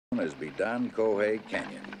as Bidan Kohei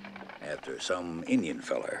Canyon, after some Indian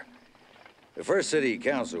feller. The first city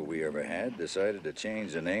council we ever had decided to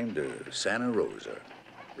change the name to Santa Rosa.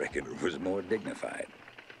 Reckon it was more dignified.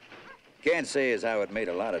 Can't say as how it made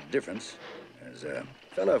a lot of difference, as a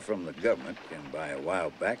fella from the government came by a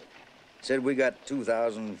while back, said we got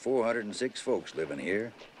 2,406 folks living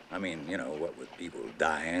here. I mean, you know, what with people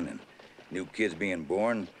dying and new kids being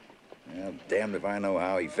born. Well, damned if I know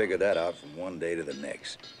how he figured that out from one day to the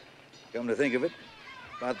next. Come to think of it,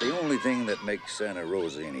 about the only thing that makes Santa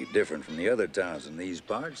Rosa any different from the other towns in these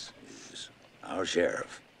parts is our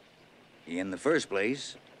sheriff. In the first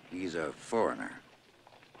place, he's a foreigner,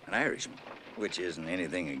 an Irishman, which isn't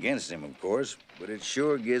anything against him, of course, but it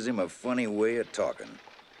sure gives him a funny way of talking.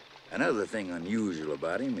 Another thing unusual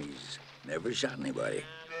about him, he's never shot anybody.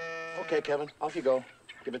 Okay, Kevin, off you go.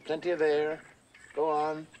 Give it plenty of air. Go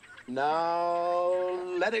on. Now,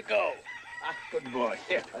 let it go. Ah, good boy.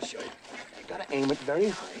 Here, I'll show you. You gotta aim it very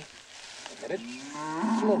high. Let it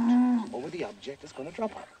float over the object that's gonna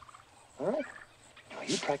drop on. All right? Now,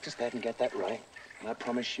 you practice that and get that right, and I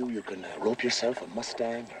promise you, you can rope yourself a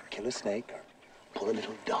Mustang or kill a snake or pull a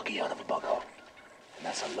little doggy out of a bug hole. And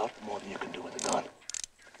that's a lot more than you can do with a gun.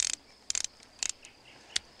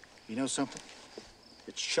 You know something?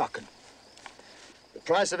 It's shocking. The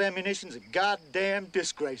price of ammunition's a goddamn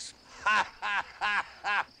disgrace.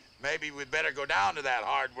 Maybe we'd better go down to that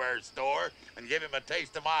hardware store and give him a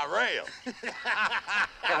taste of my rail.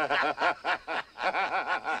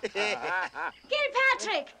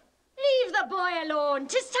 Gilpatrick, leave the boy alone.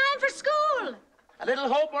 'Tis time for school. A little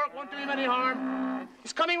homework won't do him any harm.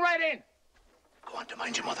 He's coming right in. Go on to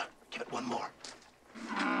mind your mother. Give it one more.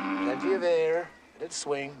 Plenty of air. Let it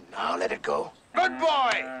swing. Now let it go. Good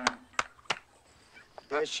boy!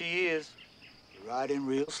 There she is. You ride in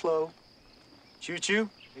real slow. Choo-choo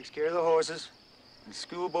takes care of the horses. And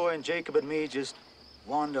Schoolboy and Jacob and me just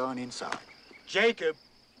wander on inside. Jacob,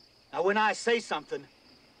 now when I say something,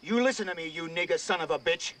 you listen to me, you nigger son of a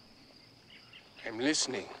bitch. I'm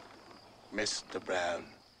listening, Mr. Brown.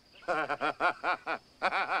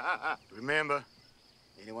 Remember,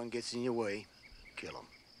 anyone gets in your way, kill him.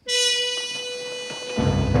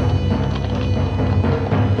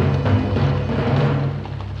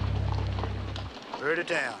 Pretty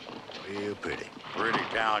town, real pretty. Pretty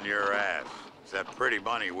town your ass. It's that pretty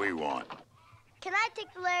bunny we want. Can I take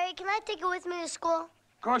Larry? Can I take it with me to school?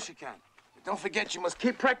 Of course you can. But don't forget, you must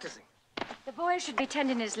keep practicing. The boy should be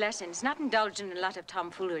tending his lessons, not indulging in a lot of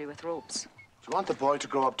tomfoolery with ropes. Do you want the boy to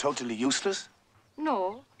grow up totally useless?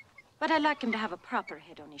 No, but I'd like him to have a proper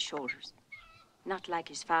head on his shoulders. Not like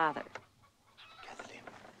his father. Kathleen,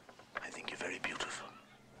 I think you're very beautiful,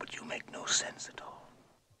 but you make no sense at all.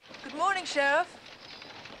 Good morning, Sheriff.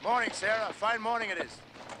 Morning, Sarah. Fine morning it is.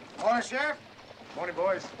 Morning, Sheriff. Morning,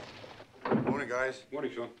 boys. Morning, guys.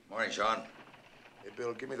 Morning, Sean. Morning, Sean. Hey,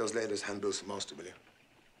 Bill, give me those latest handbills from Monster, will you?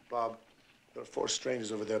 Bob, there are 4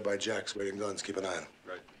 strangers over there by Jack's waving guns. Keep an eye on them.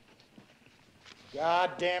 Right.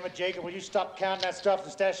 God damn it, Jacob. Will you stop counting that stuff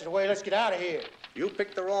and stash it away? Let's get out of here. You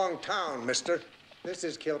picked the wrong town, mister. This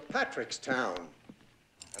is Kilpatrick's town.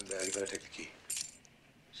 And you better take the key.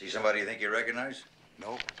 See somebody you think you recognize?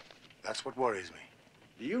 No, that's what worries me.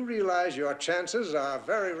 Do you realize your chances are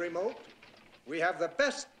very remote? We have the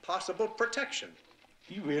best possible protection.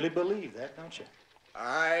 You really believe that, don't you?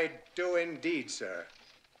 I do indeed, sir.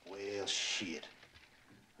 Well, shit.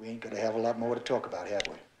 We ain't gonna have a lot more to talk about, have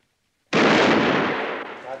we?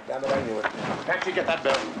 God damn it, I knew it. Can't you get that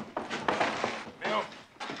bill? Bill.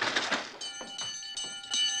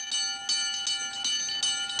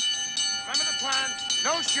 Remember the plan?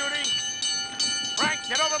 No shooting. Frank,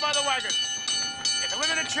 get over by the wagon. Get the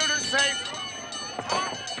women and shooters safe.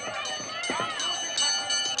 Tom,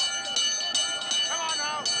 come on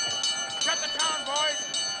now. Shut the town, boys.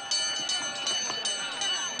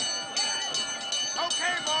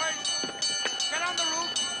 Okay, boys. Get on the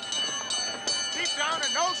roof. Deep down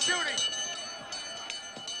and no shooting.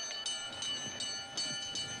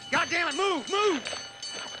 God damn it, move, move.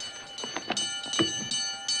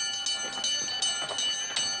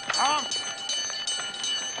 Tom.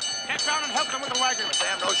 Get down and help them with the wagon.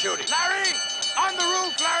 Sam, no shooting. Larry! On the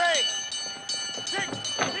roof, Larry! Dick,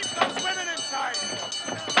 keep those women inside.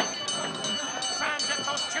 Sam, get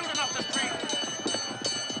those children off the street.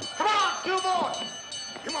 Come on, schoolboy!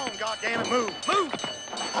 Come on, goddammit, move, move!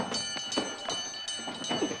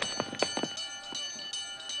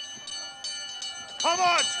 Come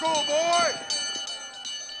on, schoolboy!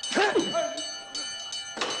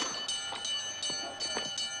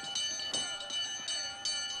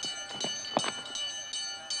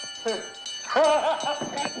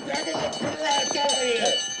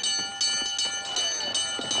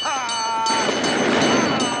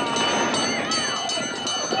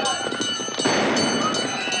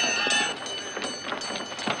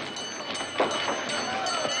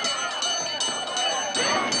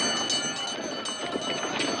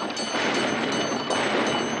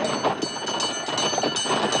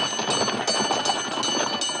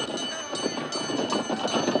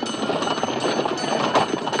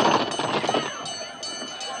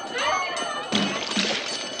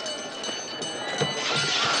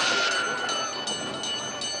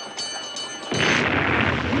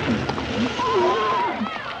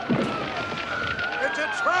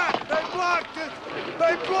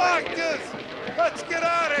 Inspectors! Let's get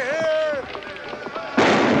out of here!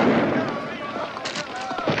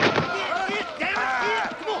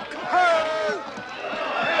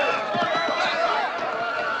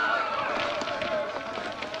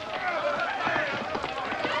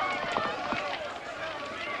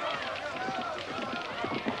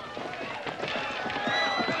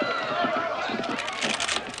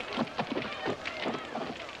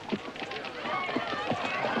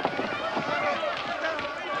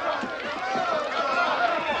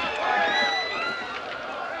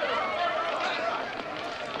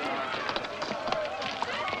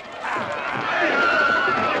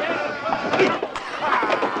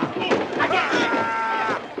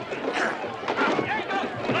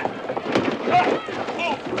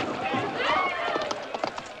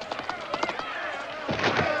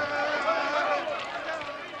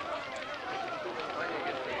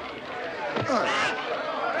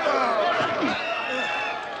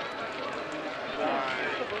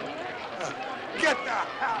 Get the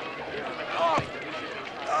hell off!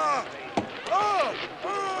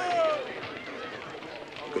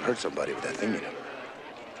 You could hurt somebody with that thing, you know.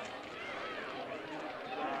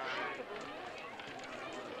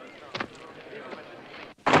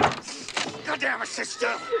 God damn it,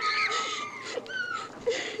 sister!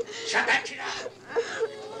 Shut that kid up!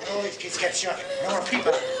 All these kids kept shut. No more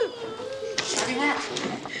people. Shut him up.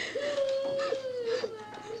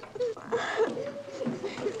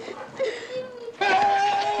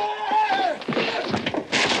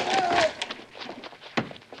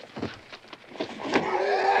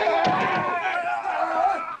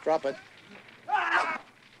 Drop it.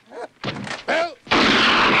 Bill!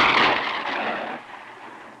 I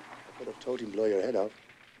could have told him to blow your head off.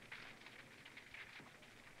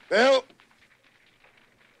 Bill!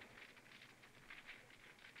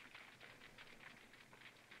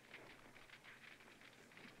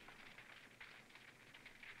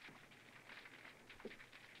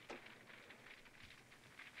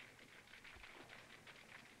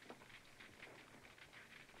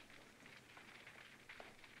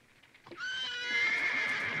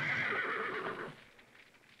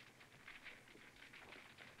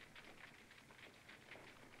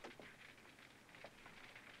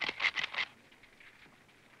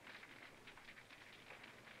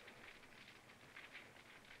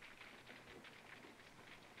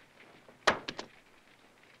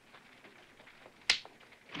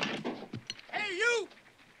 Hey, you!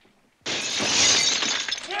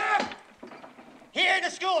 Here in the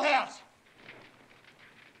schoolhouse.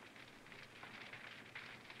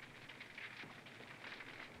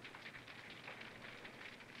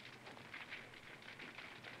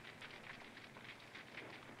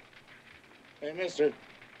 Hey, mister.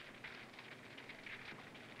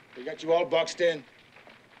 We got you all boxed in.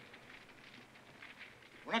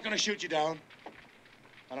 We're not gonna shoot you down.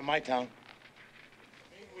 Not in my town.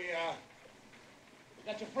 We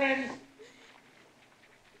got your friends.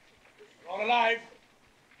 They're all alive.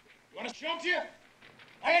 You wanna show 'em to you?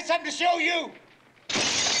 I got something to show you.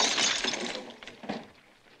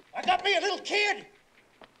 I got me a little kid.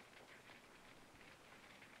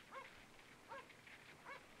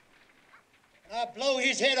 I'll blow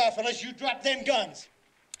his head off unless you drop them guns.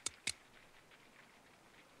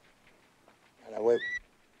 Now, wait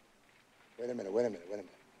a minute.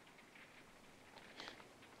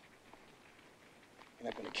 You're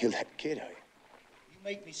not gonna kill that kid, are you? You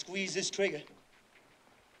make me squeeze this trigger,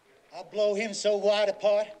 I'll blow him so wide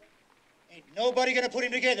apart, ain't nobody gonna put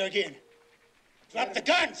him together again. Drop the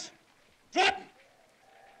guns! Drop 'em!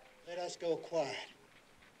 Let us go quiet.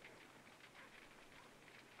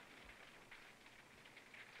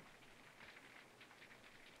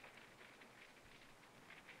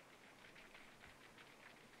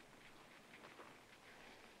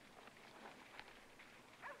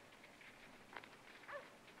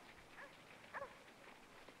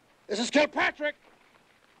 This is Kilpatrick!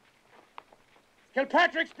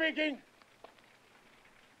 Kilpatrick speaking!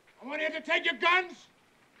 I want you to take your guns,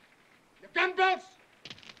 your gun belts,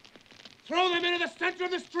 throw them into the center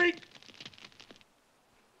of the street.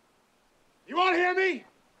 You all hear me?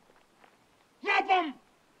 Drop them!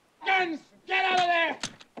 Guns! Get out of there!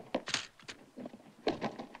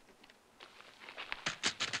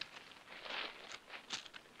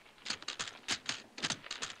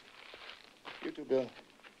 You too, Bill.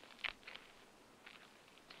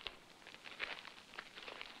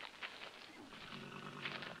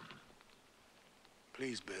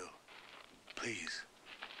 Please, Bill. Please.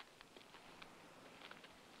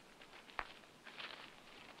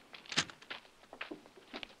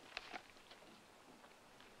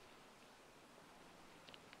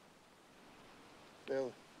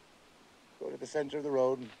 Bill, center of the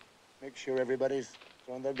road and make sure everybody's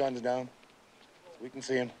throwing their guns down so we can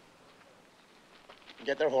see them.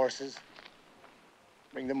 Get their horses.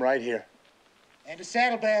 Bring them right here. And the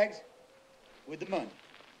saddlebags with the money.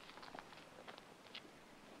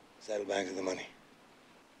 Saddlebags and the money.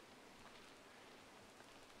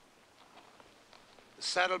 The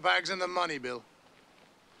saddlebags and the money, Bill.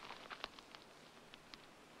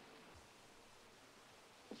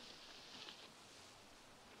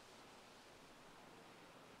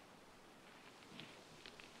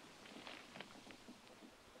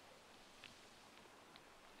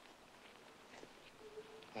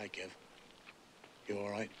 Hi, Kev. You all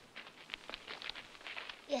right?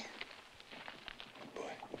 Yeah. Good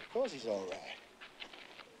boy. Of course he's all right.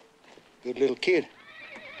 Good little kid.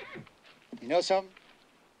 You know something?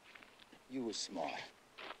 You was smart.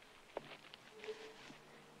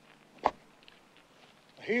 I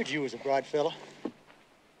heard you was a bright fella.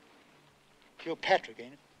 Kilpatrick,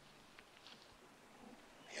 ain't it?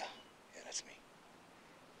 Yeah, that's me.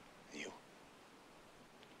 And you?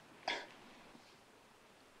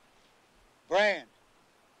 Brand.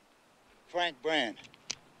 Frank Brand.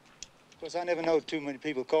 Of course, I never know too many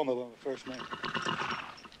people call me by my first name.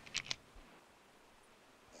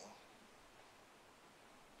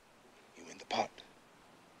 You in the pot?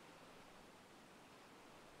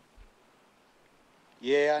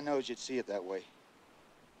 Yeah, I know you'd see it that way.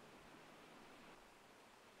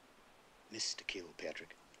 Mr.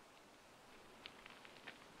 Kilpatrick.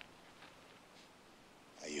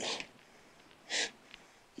 Are you?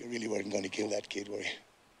 You really weren't going to kill that kid, were you?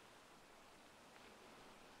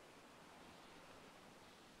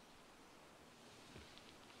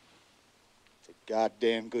 It's a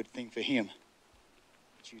goddamn good thing for him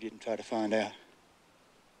that you didn't try to find out.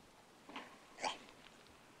 Yeah.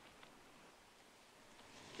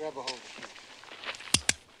 Grab a hold of him.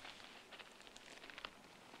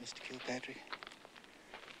 Mr. Kilpatrick.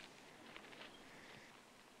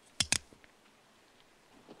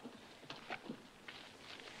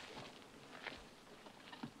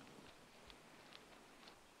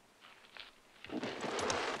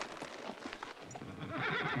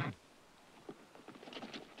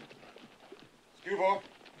 Screwball,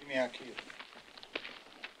 give me our key.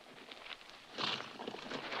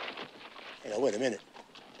 Hey, now, wait a minute.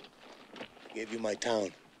 I gave you my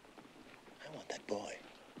town. I want that boy.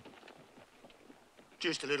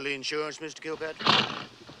 Just a little insurance, Mr. Kilpatrick.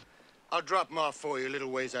 I'll drop him off for you a little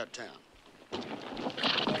ways out of town.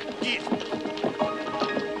 Get.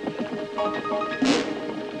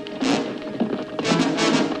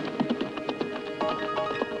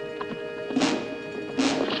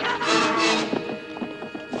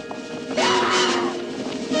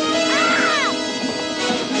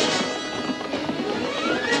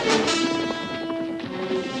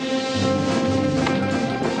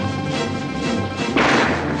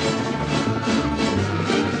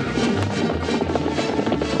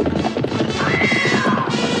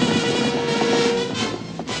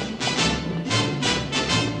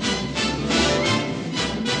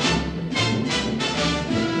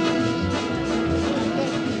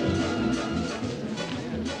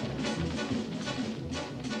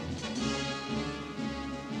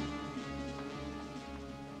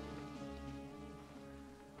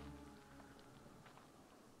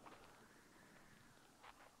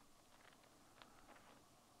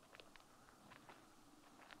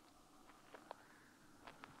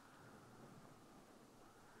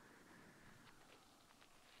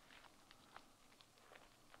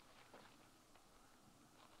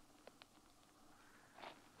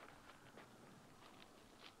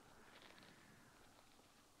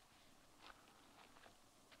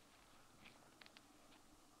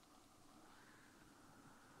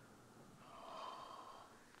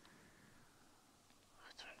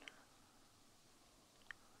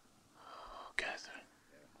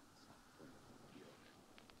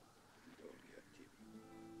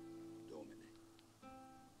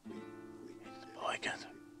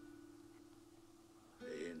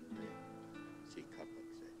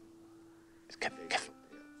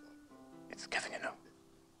 It's Kevin, you know.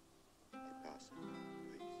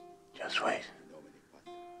 Just wait.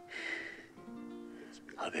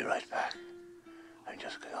 I'll be right back. I'm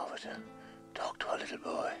just going over to talk to a little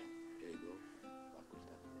boy.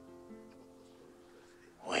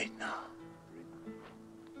 Wait now.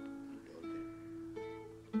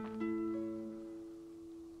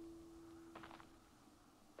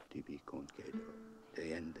 Tibi concedo,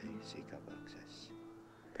 deende sic access,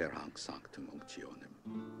 per hanc sanctum unctionem,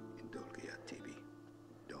 indulgia tibi,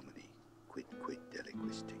 Domini, quid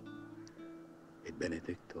deliquisti, et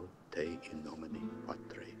benedicto te in nomine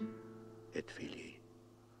Patre, et Filii,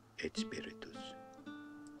 et Spiritus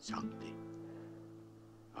Sancti.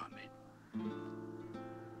 Amen.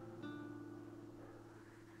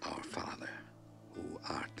 Our Father, who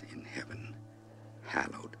art in heaven,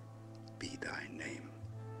 hallowed be thy name.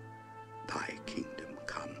 Thy kingdom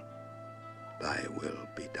come, thy will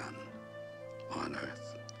be done, on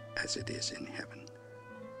earth as it is in heaven.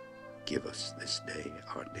 Give us this day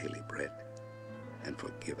our daily bread, and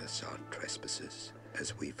forgive us our trespasses,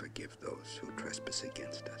 as we forgive those who trespass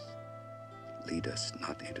against us. Lead us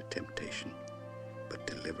not into temptation, but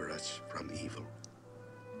deliver us from evil.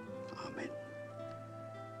 Amen.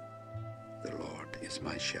 The Lord is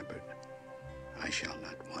my shepherd, I shall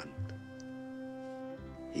not want.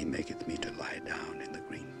 He maketh me to lie down in the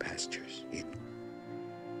green pastures.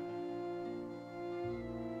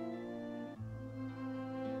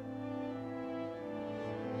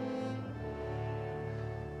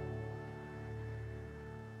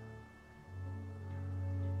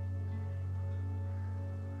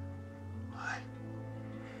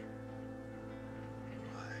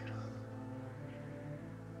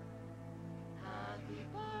 Happy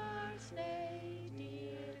birthday,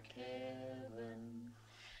 dear Kevin.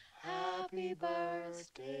 Happy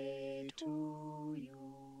birthday to you.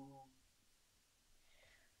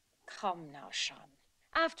 Come now, Sean.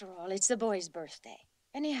 After all, it's the boy's birthday,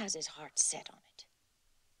 and he has his heart set on it.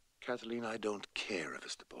 Kathleen, I don't care if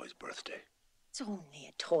it's the boy's birthday. It's only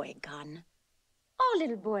a toy gun. All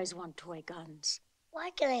little boys want toy guns.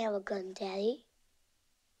 Why can't I have a gun, Daddy?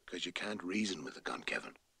 Because you can't reason with a gun,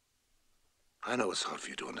 Kevin. I know it's hard for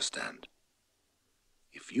you to understand.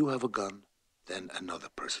 If you have a gun, then another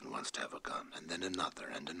person wants to have a gun, and then another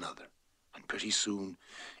and another. And pretty soon,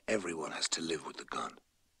 everyone has to live with the gun.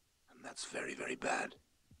 And that's very, very bad.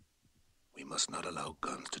 We must not allow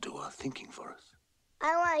guns to do our thinking for us.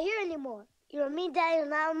 I don't want to hear anymore. You're a mean daddy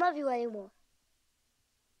and I don't love you anymore.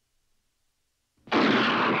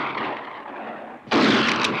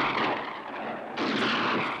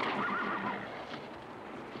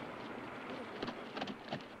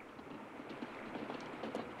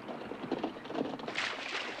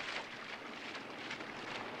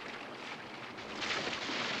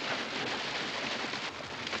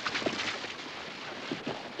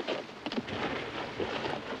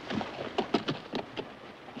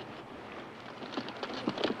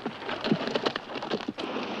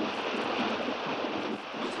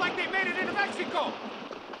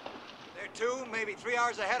 They're 2, maybe 3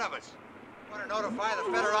 hours ahead of us. Want to notify the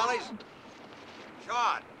federales?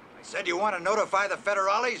 Sean, I said you want to notify the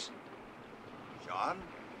federales? Sean?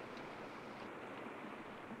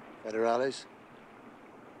 Federales?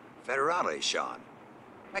 Federales, Sean.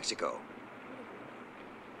 Mexico.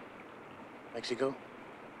 Mexico?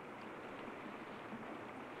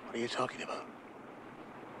 What are you talking about?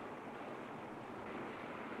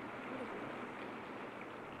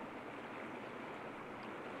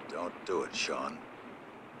 Don't do it, Sean.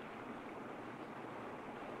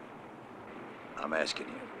 I'm asking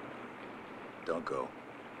you. Don't go.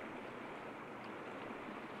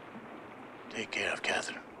 Take care of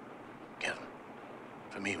Catherine. Kevin.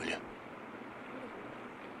 For me, will you?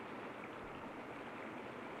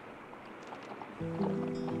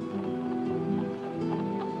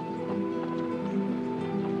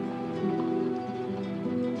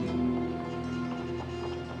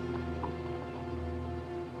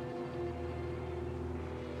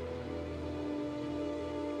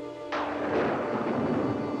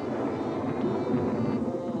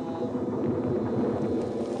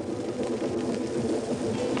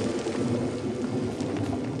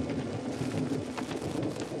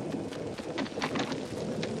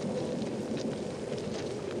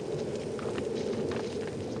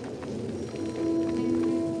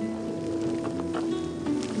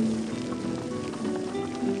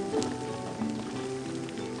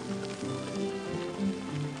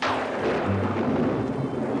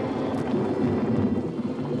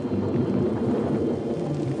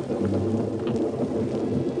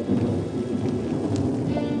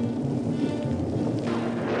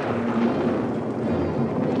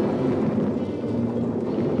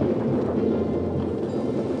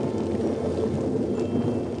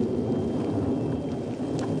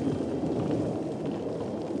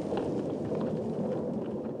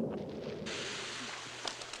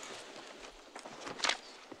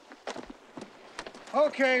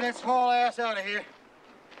 Okay, let's haul ass out of here.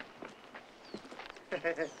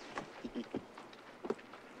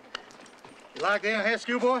 You like them, huh,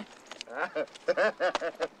 schoolboy?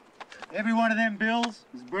 Every one of them bills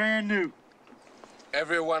is brand new.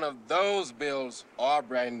 Every one of those bills are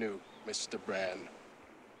brand new, Mr. Brand.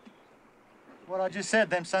 What I just said,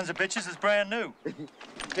 them sons of bitches is brand new.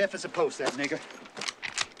 Deaf as a post, that nigger.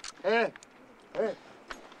 Hey, hey.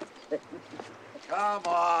 Come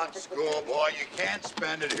on, schoolboy. You can't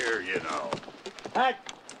spend it here, you know.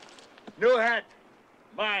 Hat. New hat.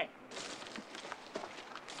 Mine.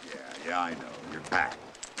 Yeah, I know. You're packed.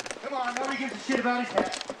 Come on, nobody gives a shit about his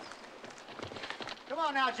hat. Come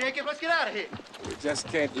on now, Jacob, let's get out of here. We just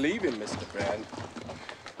can't leave him, Mr. Brand.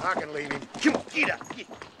 I can leave him. Come on, get up. Get.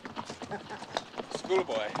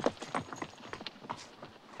 Schoolboy.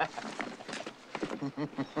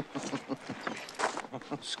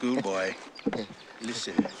 Schoolboy,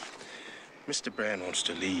 listen. Mr. Brand wants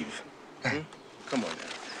to leave. Come on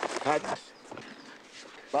now. Hat.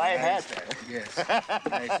 Buy a hat. Yes.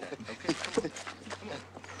 Nice hat. Okay. Come on.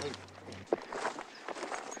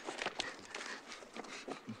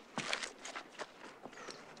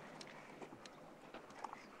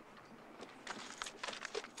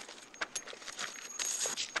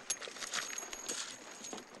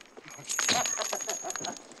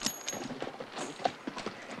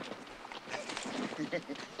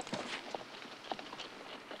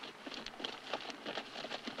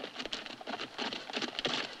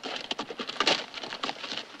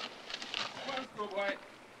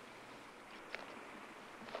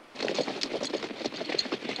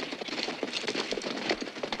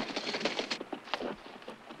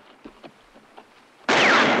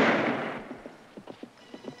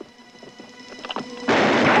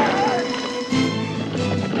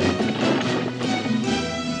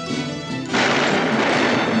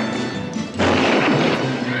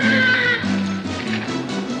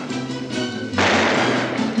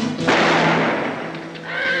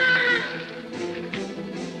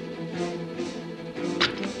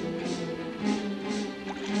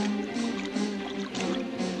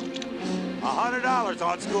 $100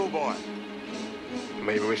 on schoolboy.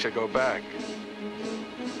 Maybe we should go back.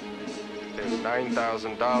 There's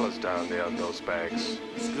 $9,000 down there in those bags.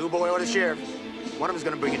 Schoolboy or the sheriff. One of them's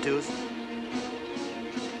gonna bring it to us.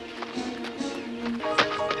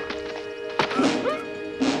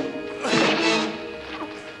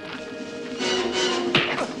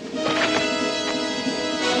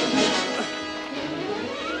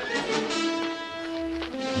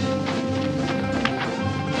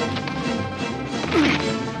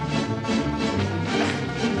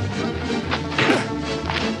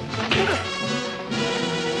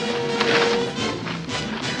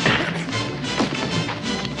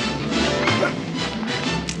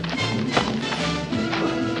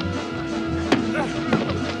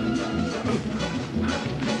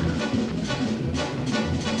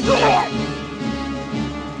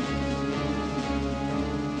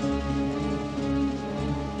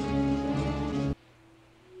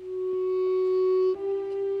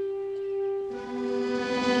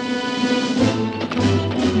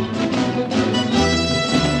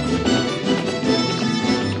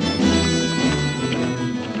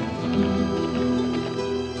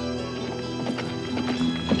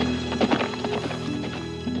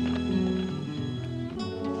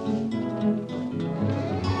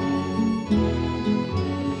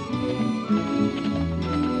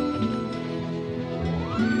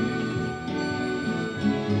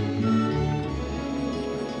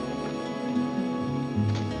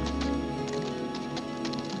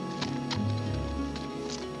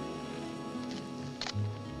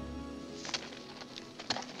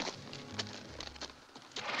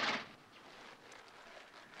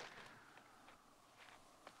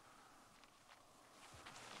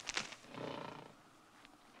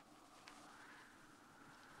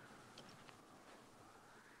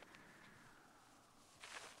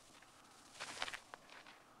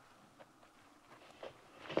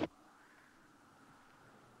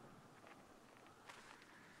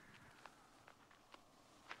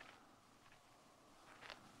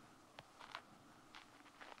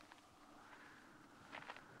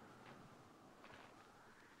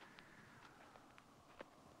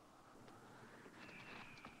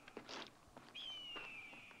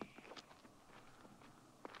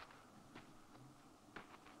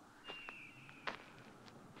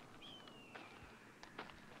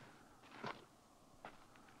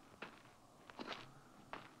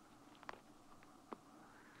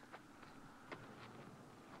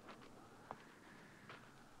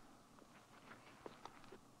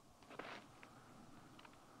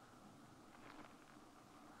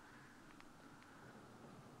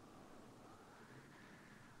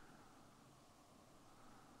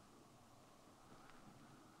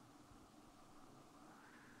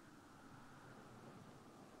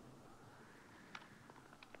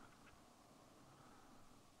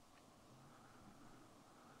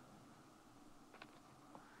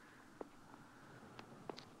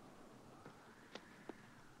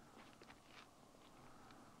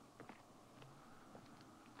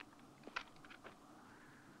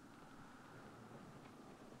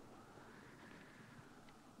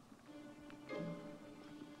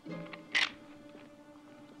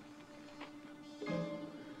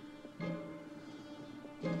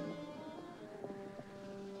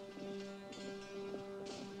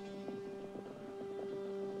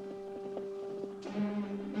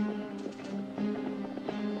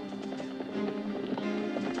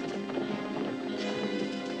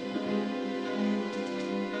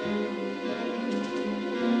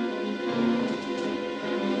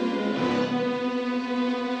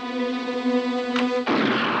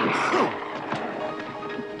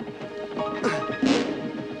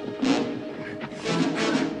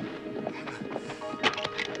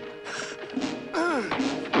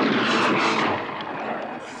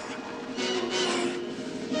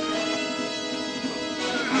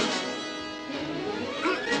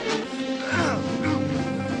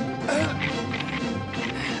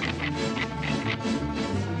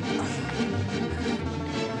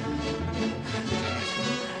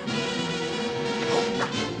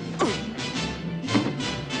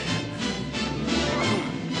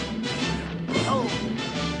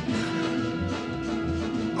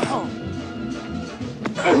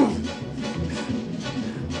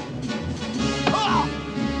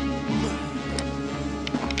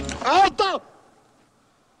 Alto!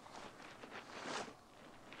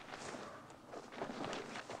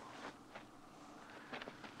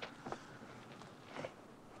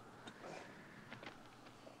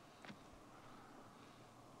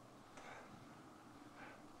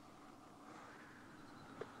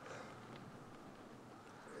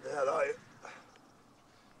 Where the hell are you?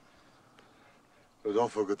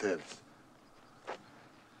 Rodolfo Gutierrez.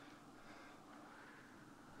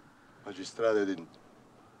 Magistrate di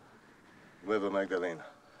Nueva Magdalena.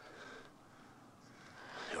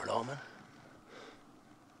 You're a lawman?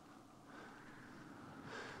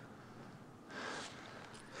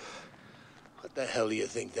 What the hell do you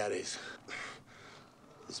think that is?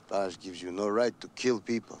 This badge gives you no right to kill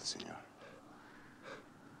people, senor.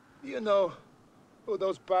 Do you know who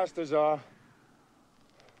those bastards are?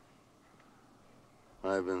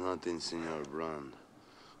 I've been hunting Senor Brand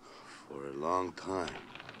for a long time.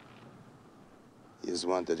 He is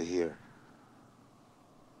wanted here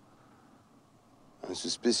on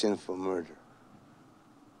suspicion for murder.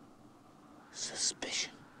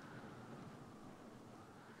 Suspicion?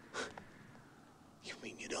 You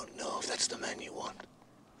mean you don't know if that's the man you want?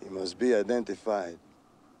 He must be identified.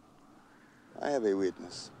 I have a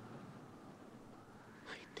witness.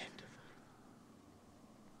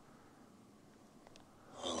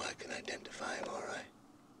 Oh, I can identify him, all right.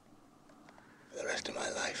 For the rest of my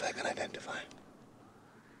life, I can identify him.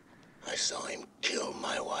 I saw him kill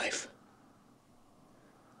my wife.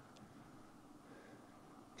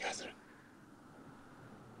 Catherine.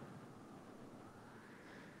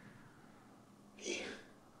 He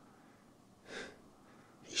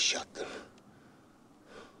shot the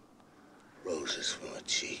roses from her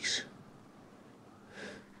cheeks.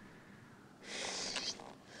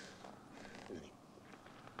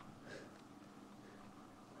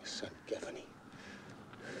 My son, Gavin,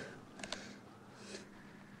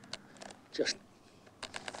 just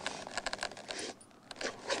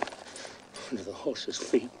under the horse's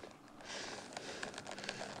feet.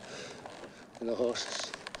 And the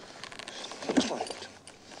horses tramped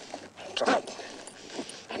and tramped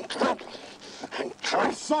and tramped and I'm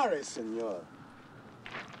tramped. sorry, senor.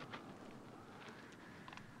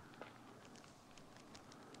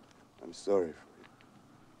 I'm sorry for you.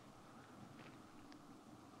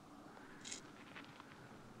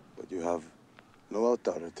 But you have no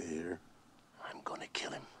authority here. I'm gonna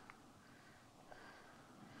kill him.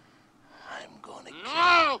 I'm gonna kill him.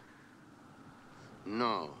 No!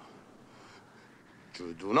 No.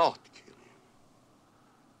 You do not kill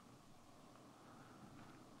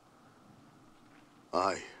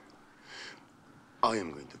him. I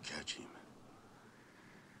am going to catch him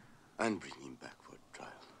and bring him back for trial.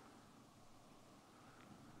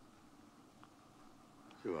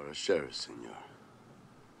 You are a sheriff, senor.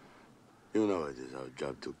 You know it is our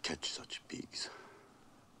job to catch such pigs.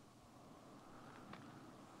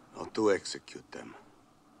 Not to execute them.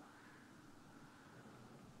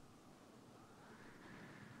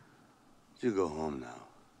 You go home now.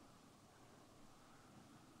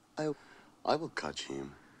 I will catch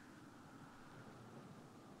him.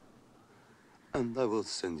 And I will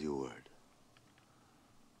send you word.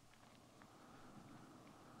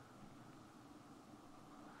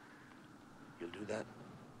 You'll do that?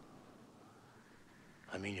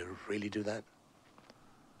 I mean, you'll really do that?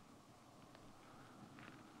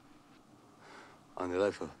 On the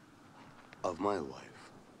life of my wife.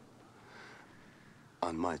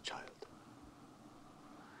 On my child.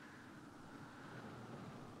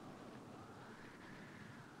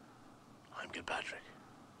 I'm Gilpatrick.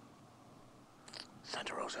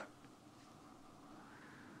 Santa Rosa.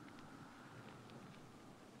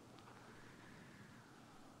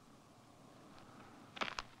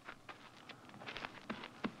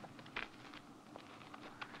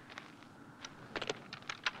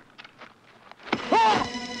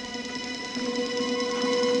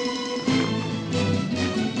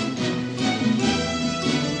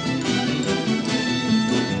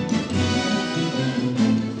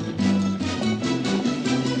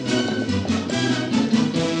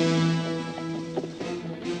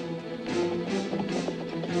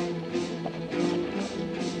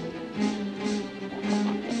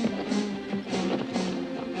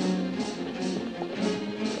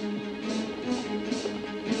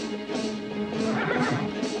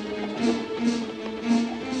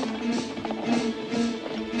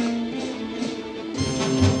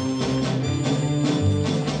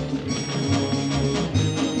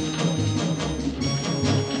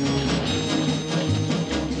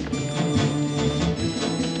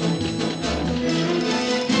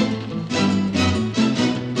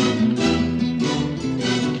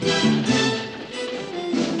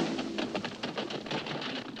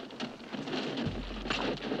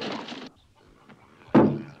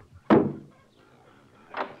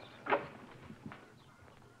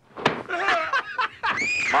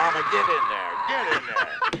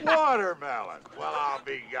 I'll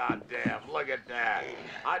be goddamn. Look at that.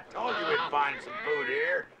 I told you we'd find some food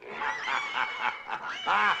here.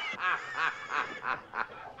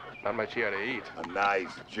 Not much here to eat. A nice,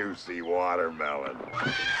 juicy watermelon.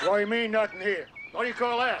 What do you mean, nothing here? What do you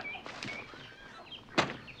call that?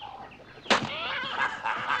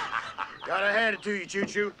 Gotta hand it to you,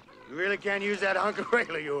 Choo-Choo. You really can't use that hunk of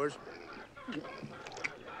rail of yours.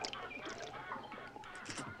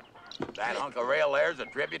 That hunk of rail there's a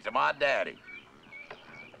tribute to my daddy.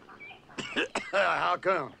 How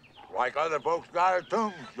come? Like other folks got a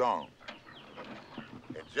tombstone.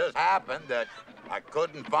 It just happened that I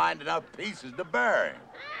couldn't find enough pieces to bury him.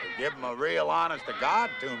 To give him a real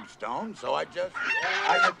honest-to-God tombstone, so I just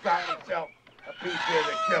found myself a piece here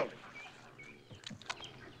that killed him.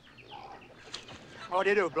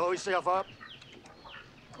 What'd you do, blow yourself up?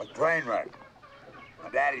 A train wreck. My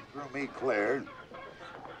daddy threw me clear.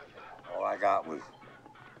 All I got was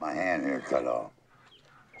my hand here cut off.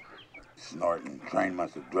 Snorting train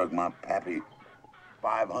must have drug my pappy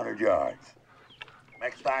 500 yards.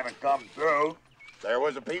 Next time it come through, there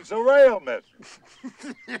was a piece of rail missing.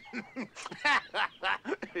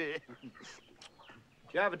 Did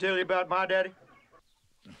I ever tell you about my daddy?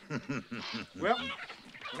 Well,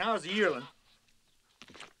 when I was a yearling,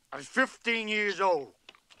 I was 15 years old.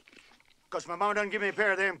 Because my mom done give me a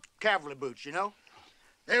pair of them cavalry boots, you know?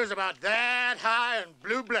 They was about that high and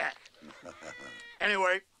blue-black.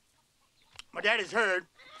 Anyway, my daddy's herd,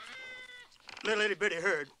 little itty-bitty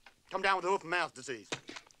herd, come down with hoof and mouth disease.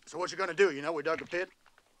 So what you gonna do, you know? We dug a pit,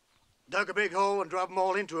 dug a big hole and dropped them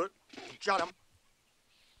all into it, shot them.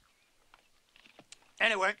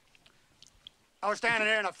 Anyway, I was standing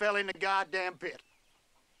there and I fell in the goddamn pit.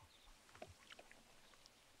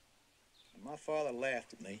 My father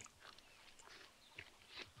laughed at me.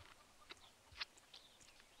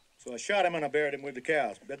 So I shot him and I buried him with the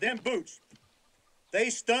cows. But them boots, they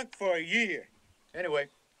stunk for a year. Anyway,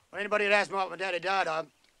 when anybody had asked me what my daddy died of,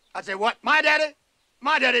 I'd say, what, my daddy?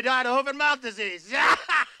 My daddy died of hoof and mouth disease. Hoof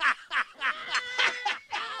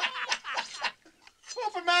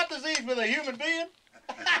and mouth disease with a human being?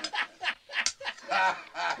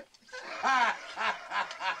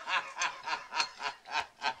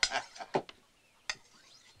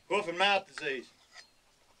 Hoof and mouth disease.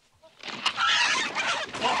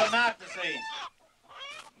 Hoof and mouth disease.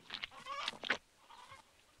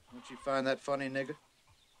 Don't you find that funny, nigger?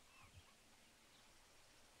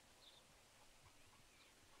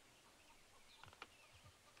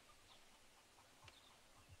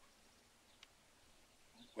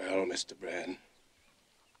 Well, Mr. Brand,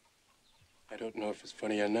 I don't know if it's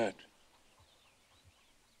funny or not.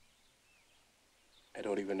 I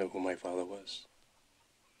don't even know who my father was.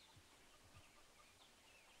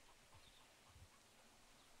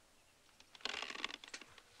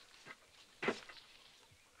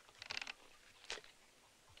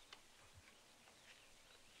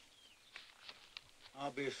 I'll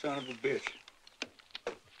be a son of a bitch.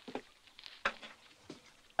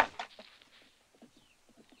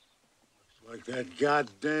 Like that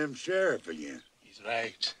goddamn sheriff again. He's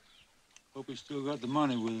right. Hope he still got the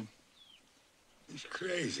money with him. He's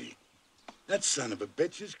crazy. That son of a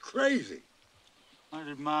bitch is crazy.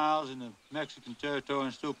 100 miles in the Mexican territory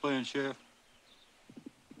and still playing sheriff.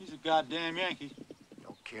 He's a goddamn Yankee.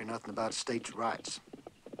 Don't care nothing about states' rights.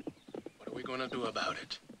 What are we gonna do about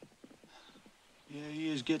it? Yeah,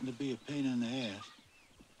 he is getting to be a pain in the ass.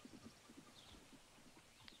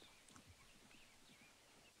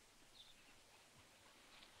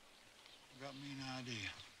 Got me an idea.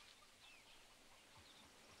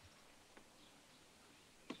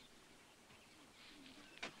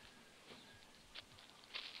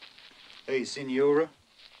 Hey, Senora.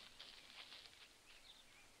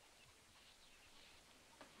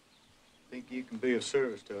 Think you can be of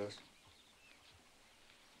service to us?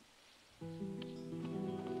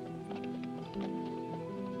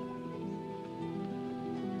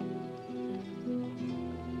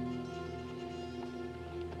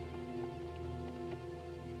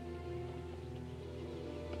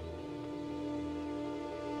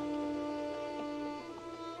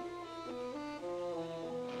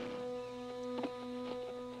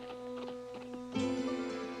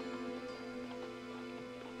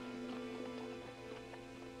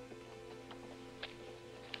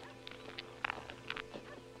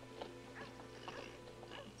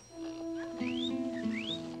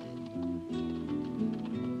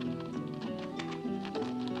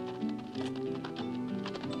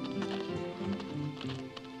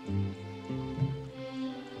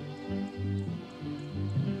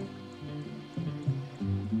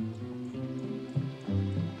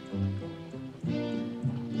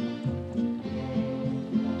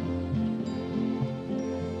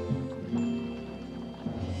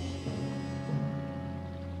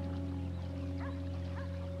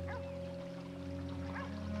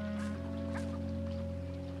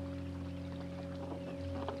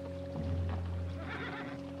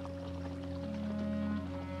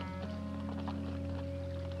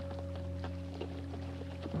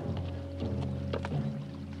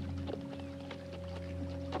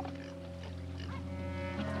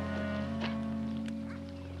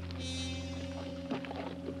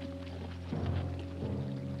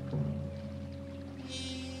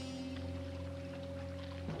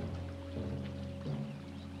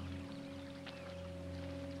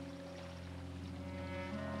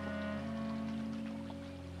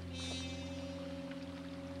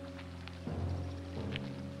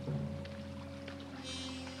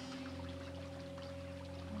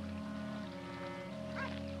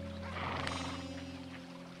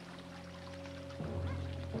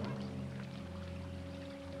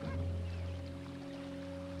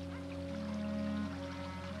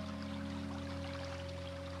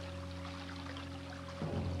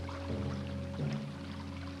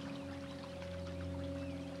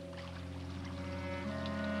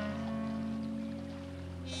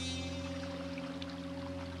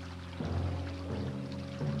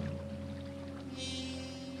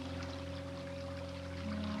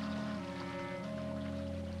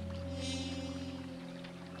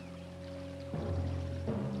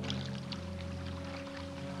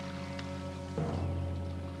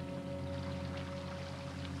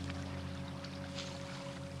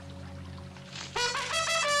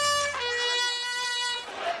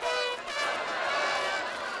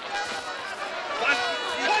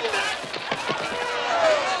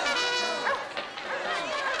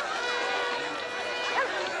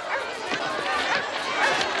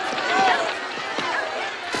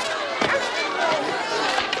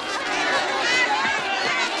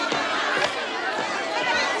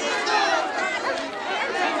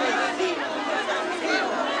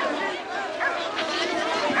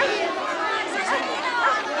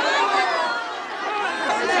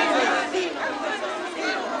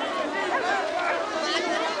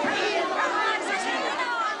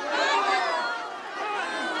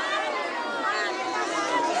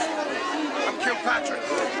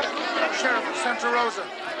 Rosa.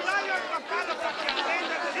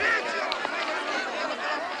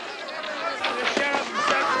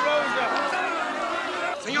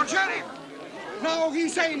 Senor Sheriff! No,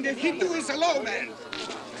 he's saying that he too is a lawman.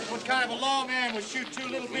 What kind of a lawman would shoot two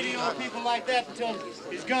little bitty old people like that until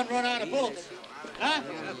his gun run out of bullets? Huh?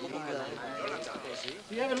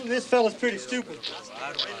 See, evidently this fella's pretty stupid.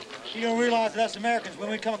 He don't realize that us Americans,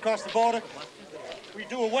 when we come across the border, we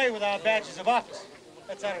do away with our badges of office.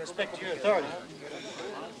 That's out of respect to your authority.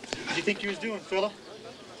 What do you think you was doing, fella?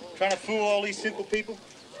 Trying to fool all these simple people?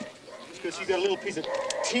 Just because you got a little piece of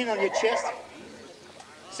tin on your chest?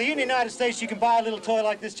 See, in the United States, you can buy a little toy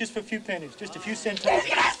like this just for a few pennies, just a few centavos.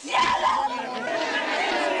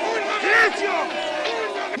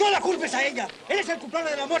 ¡No la culpes a ella! Él es el culpable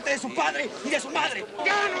de la muerte de su padre y de su madre.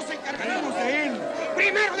 Ya nos encargaremos de él.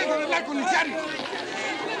 Primero déjame hablar con el sheriff.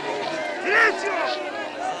 ¡Silencio!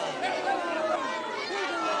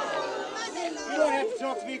 You don't have to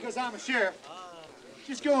talk to me because I'm a sheriff.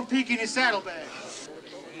 Just go and peek in his saddlebag.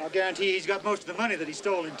 I'll guarantee he's got most of the money that he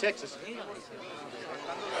stole in Texas.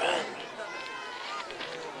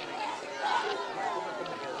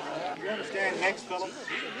 You understand next, fella?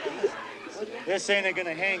 They're saying they're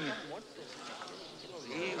gonna hang you.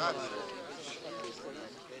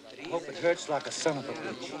 Hope it hurts like a son of a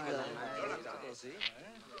bitch.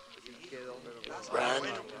 Brand,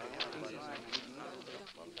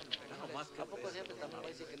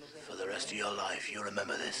 for the rest of your life, you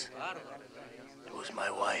remember this. It was my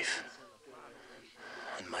wife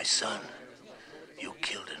and my son you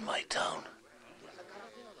killed in my town.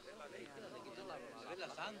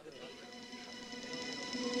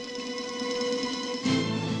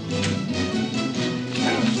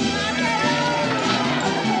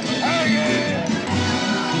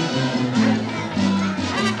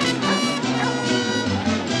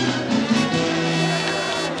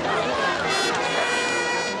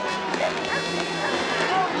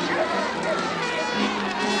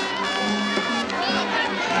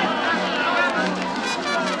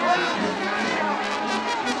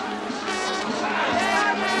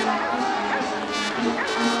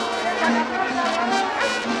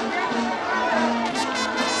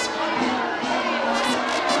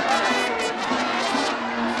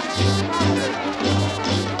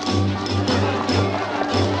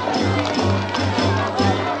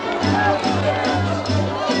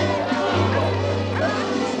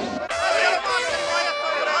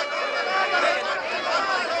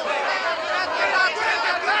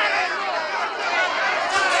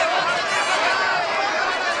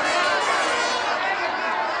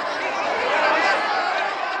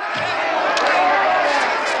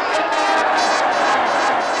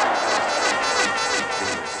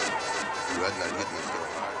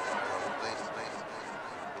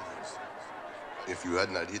 If you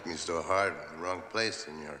had not hit me so hard in the wrong place,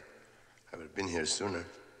 senor, I would have been here sooner.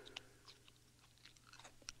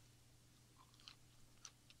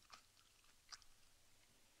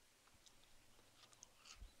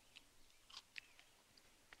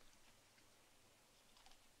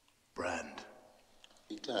 Brand.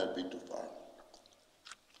 He cannot be too far.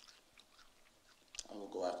 I will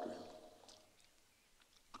go after him.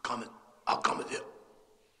 I'll come with you.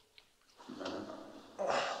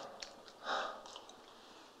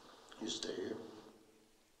 You stay here.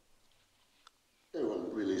 They will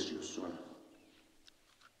release you soon.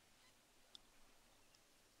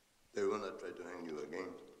 They will not try to hang you again.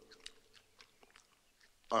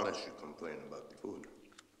 Unless you complain about the food.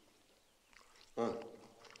 Huh?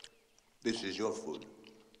 This is your food.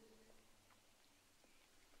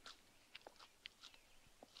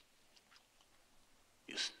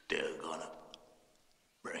 You still gonna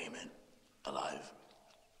bring him in alive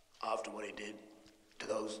after what he did to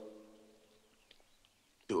those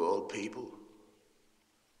two old people?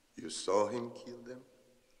 You saw him kill them?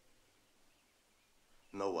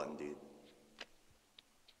 No one did.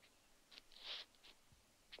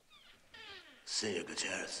 Senor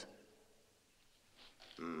Gutierrez.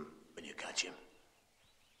 When you catch him,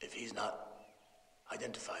 if he's not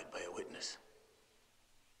identified by a witness,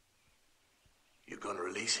 you're gonna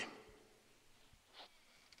release him.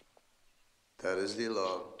 That is the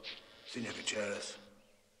law. Senor Gutierrez,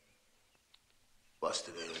 what's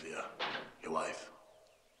the deal with your wife?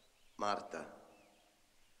 Marta.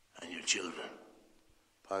 And your children?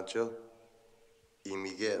 Pancho y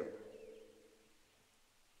Miguel.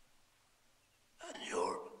 And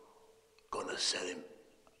you're gonna set him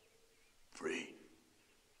free.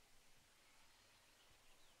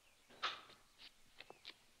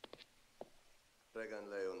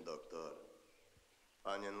 Tráiganle un doctor.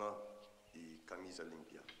 Báñenlo y camisa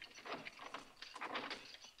limpia.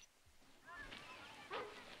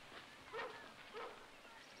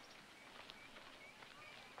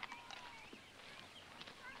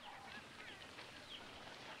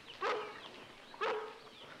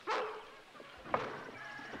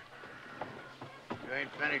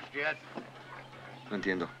 ain't finished yet? No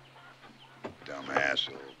entiendo. Dumb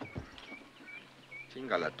asshole.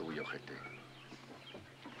 Chinga la tuya, ojete.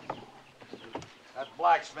 That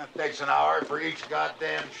blacksmith takes an hour for each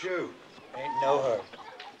goddamn shoe. Ain't no hurry.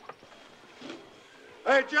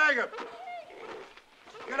 Hey, Jacob!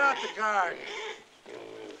 Get out the car.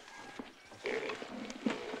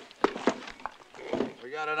 We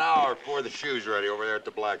got an hour before the shoe's ready over there at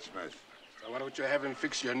the blacksmith. So why don't you have him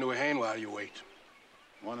fix your new hand while you wait?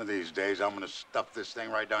 One of these days, I'm gonna stuff this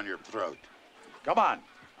thing right down your throat. Come on.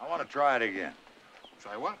 I want to try it again.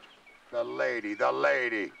 Try what? The lady, the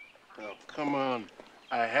lady. Oh, come on.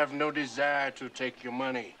 I have no desire to take your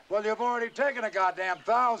money. Well, you've already taken a goddamn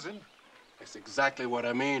 1,000. That's exactly what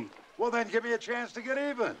I mean. Well, then give me a chance to get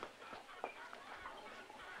even.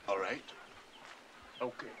 All right.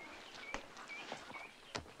 Okay.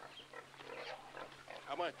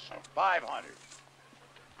 How much? 500.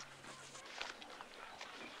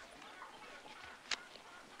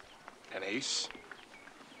 An ace.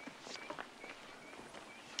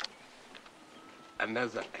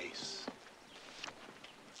 Another ace.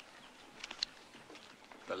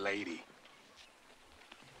 The lady.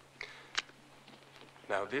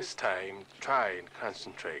 Now this time, try and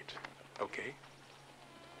concentrate, okay?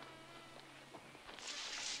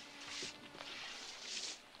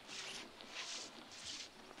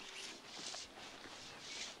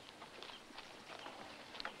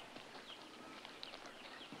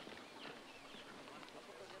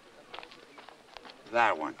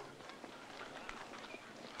 That one.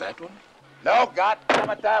 That one? No,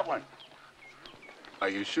 goddammit, that one. Are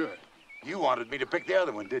you sure? You wanted me to pick the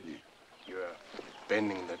other one, didn't you? You're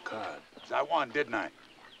bending the card. I won, didn't I?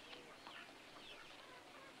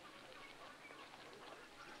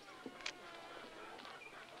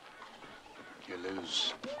 You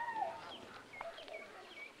lose.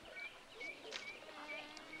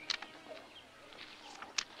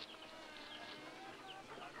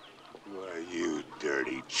 Why, you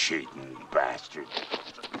dirty, cheating bastard.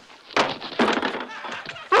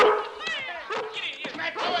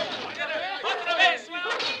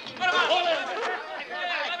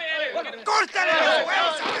 ¡Córtale los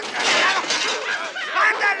huevos al desgraciado!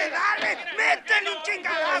 ¡Ándale, dale! ¡Métele un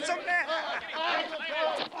chingadazo, hombre!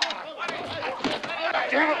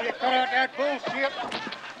 Damn it, you cut out that bullshit.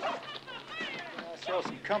 I'll show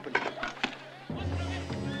some company.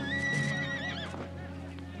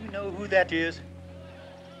 You know who that is?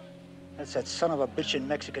 That's that son of a bitchin'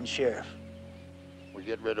 Mexican sheriff. We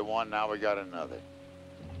get rid of one, now we got another.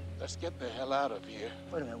 Let's get the hell out of here.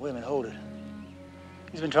 Wait a minute, hold it.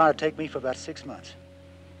 He's been trying to take me for about 6 months.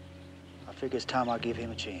 I figure it's time I give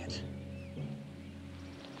him a chance.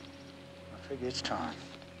 I figure it's time.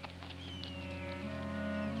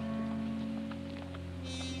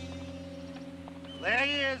 There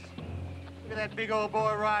he is. Look at that big old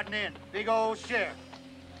boy riding in. Big old sheriff.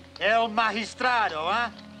 El Magistrado, huh?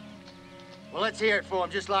 Well, let's hear it for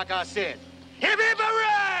him, just like I said. Hip, hip,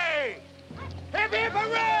 hooray! Hip, hip,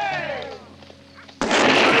 hooray!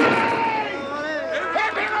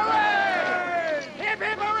 Hip, hip, hooray! Hip,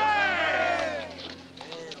 hip, hooray!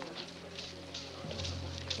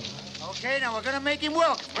 Okay, now we're gonna make him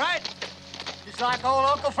welcome, right? Just like old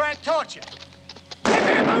Uncle Frank taught you. Hip,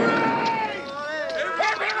 hip, hooray!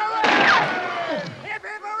 Hip, hip, hooray! Hip,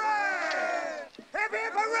 hip, hooray! Hip,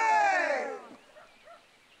 hip, hooray!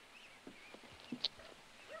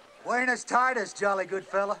 Buenas tardes, jolly good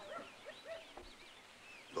fella.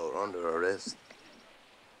 You're under arrest.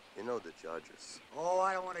 You know the charges. Oh,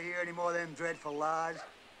 I don't want to hear any more of them dreadful lies.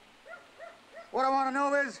 What I want to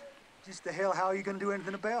know is, just the hell, how are you going to do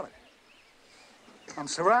anything about it? I'm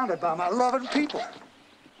surrounded by my loving people.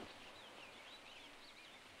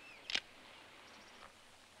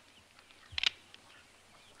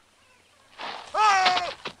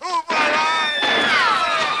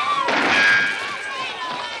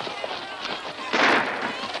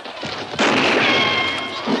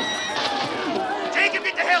 Jacob,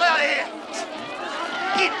 get the hell out of here!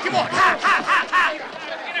 Come on, ha, ha, ha, ha!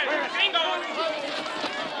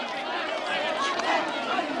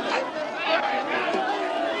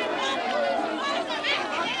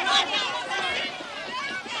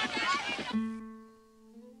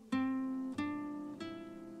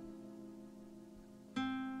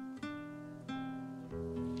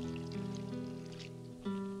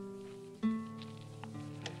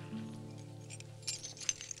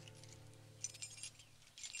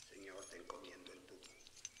 Señor, te encomiendo en tus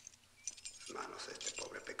manos a este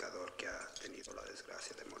pobre pecador que ha tenido la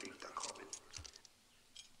desgracia de morir tan joven.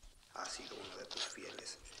 Ha sido uno de tus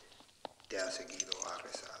fieles, te ha seguido, ha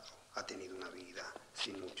rezado, ha tenido una vida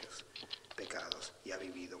sin muchos pecados. pecados y ha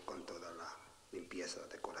vivido con toda la limpieza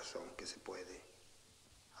de corazón que se puede.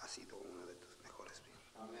 Ha sido uno de tus mejores días.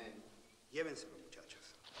 Amén. Llévenselo, muchachos.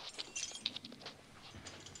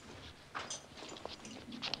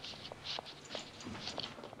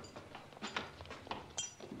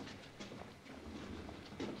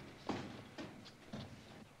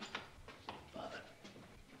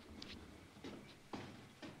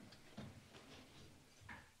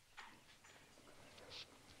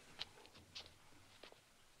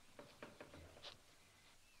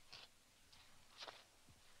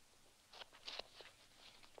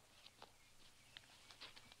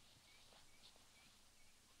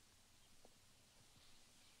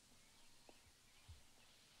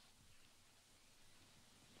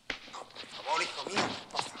 Hijo mío,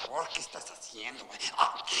 por favor, ¿qué estás haciendo?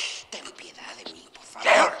 Oh, ten piedad de mí, por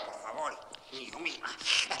favor, por favor, hijo mío.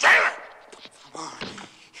 Por favor,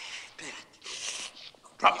 espérate.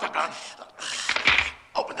 Drop the gun.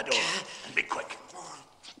 Open the door and be quick.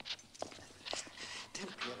 Ten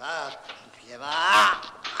piedad, ten piedad.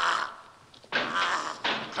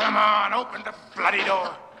 Come on, open the bloody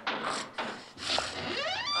door.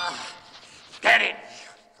 Get in.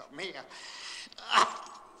 Hijo mío.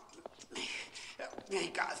 May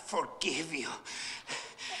God forgive you.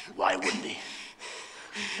 Why wouldn't he?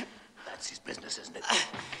 That's his business, isn't it?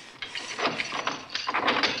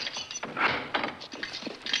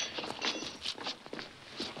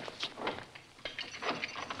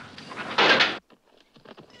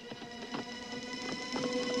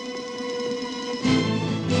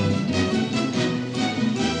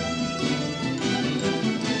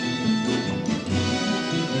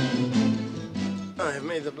 I have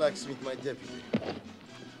made the blacksmith my deputy.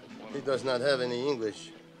 He does not have any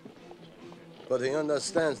English, but he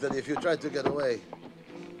understands that if you try to get away,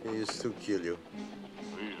 he is to kill you.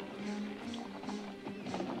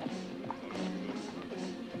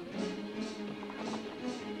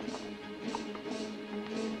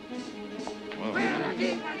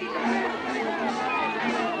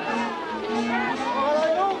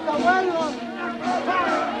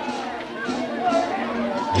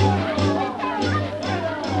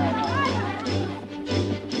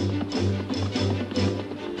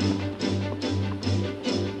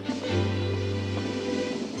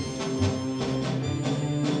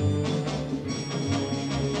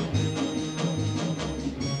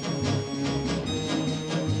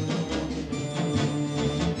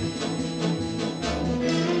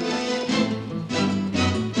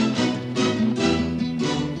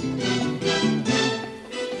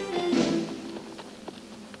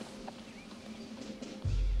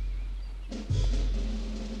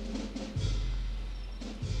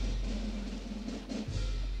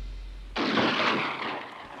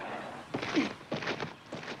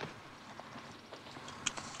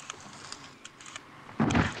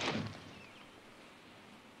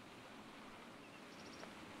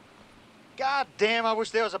 God damn, I wish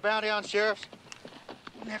there was a bounty on sheriffs.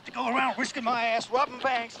 Wouldn't have to go around risking my ass robbing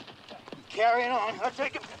banks. Carrying on, I'll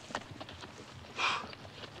take it.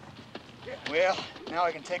 Well, now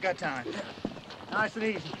I can take our time. Nice and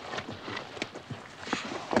easy.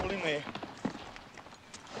 Hold him there.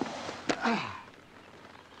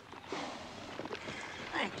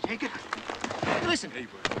 Hey, take it. Hey, listen,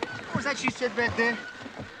 what was that she said back there?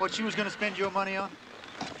 What she was gonna spend your money on?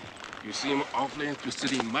 You seem awfully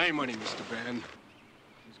interested in my money, Mr. Brand.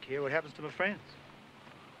 Just care what happens to my friends.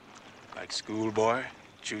 Like schoolboy,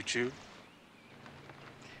 choo-choo.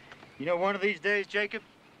 You know, one of these days, Jacob,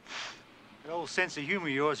 that old sense of humor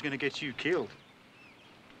of yours is gonna get you killed.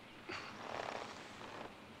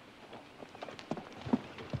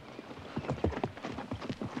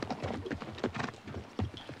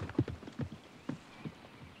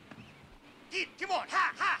 Come on,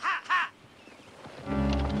 ha, ha, ha, ha!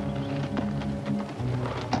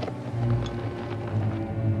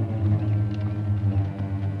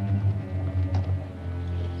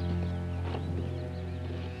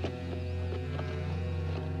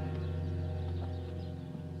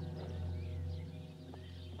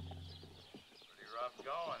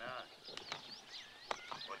 Going, huh?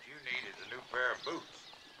 What you need is a new pair of boots.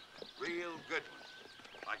 Real good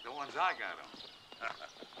ones. Like the ones I got on.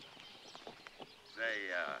 Say,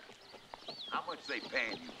 how much they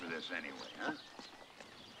paying you for this anyway, huh?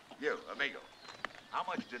 You, amigo. How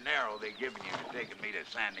much dinero they giving you for taking me to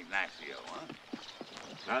San Ignacio, huh?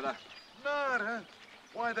 Nada. Nada?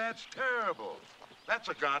 Why, that's terrible. That's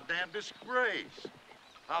a goddamn disgrace.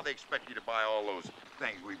 How they expect you to buy all those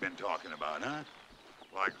things we've been talking about, huh?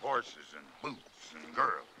 Like horses and boots and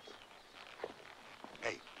girls.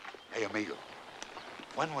 Hey, amigo.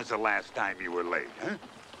 When was the last time you were late, huh?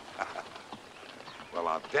 Well,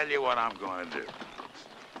 I'll tell you what I'm going to do.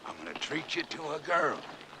 I'm going to treat you to a girl.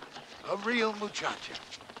 A real muchacha.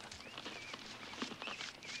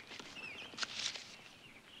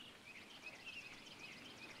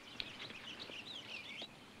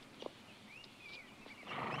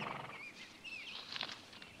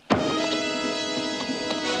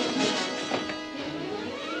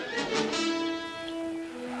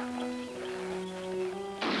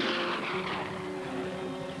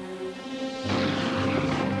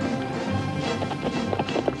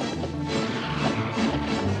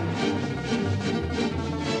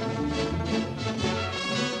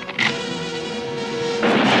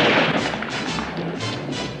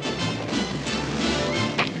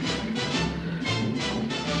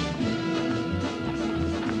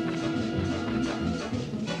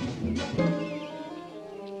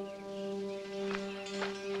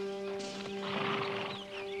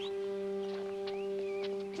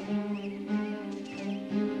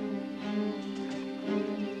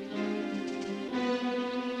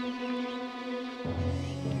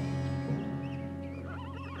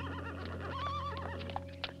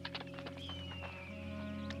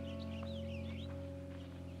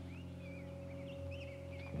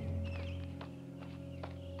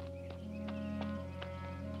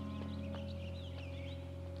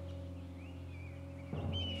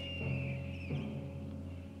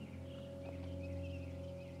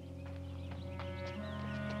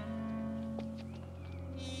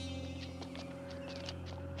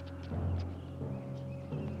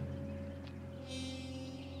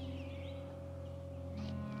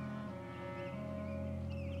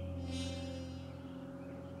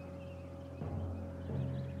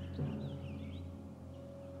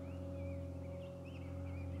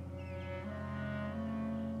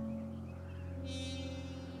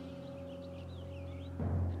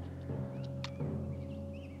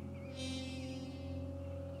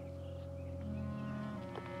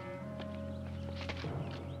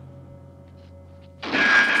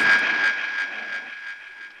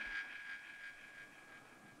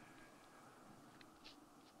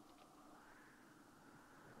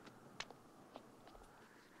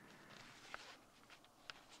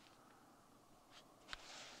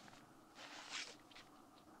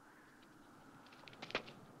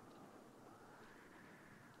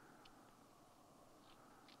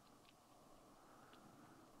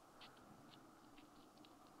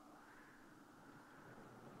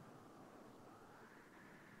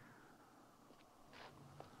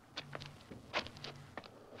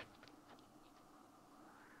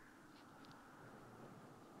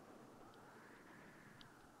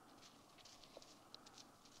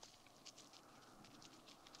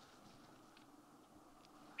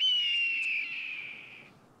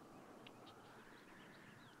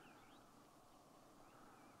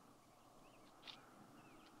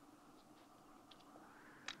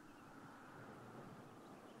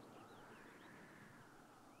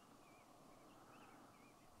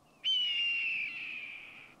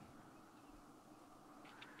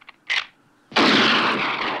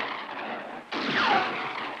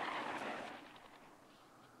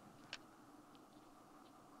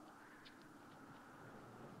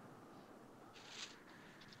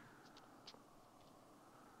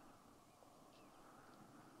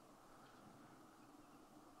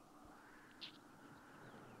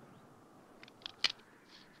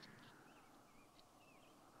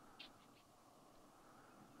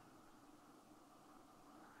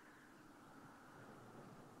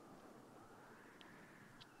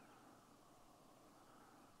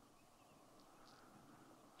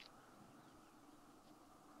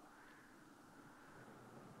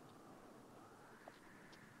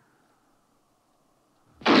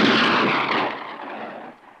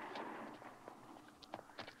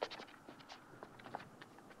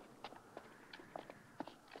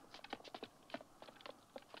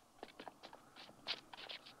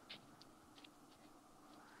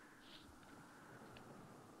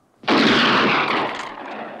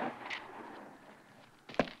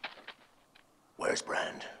 Where's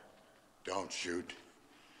Brand? Don't shoot.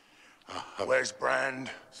 Where's Brand?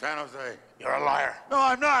 San Jose. You're a liar. No,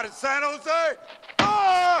 I'm not. It's San Jose.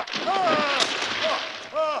 Ah!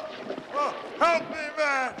 Help me,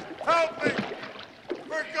 man. Help me.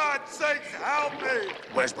 For God's sakes, help me.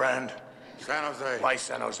 Where's Brand? San Jose. Why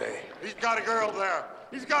San Jose? He's got a girl there.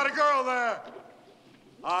 He's got a girl there.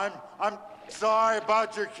 I'm sorry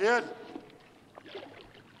about your kid.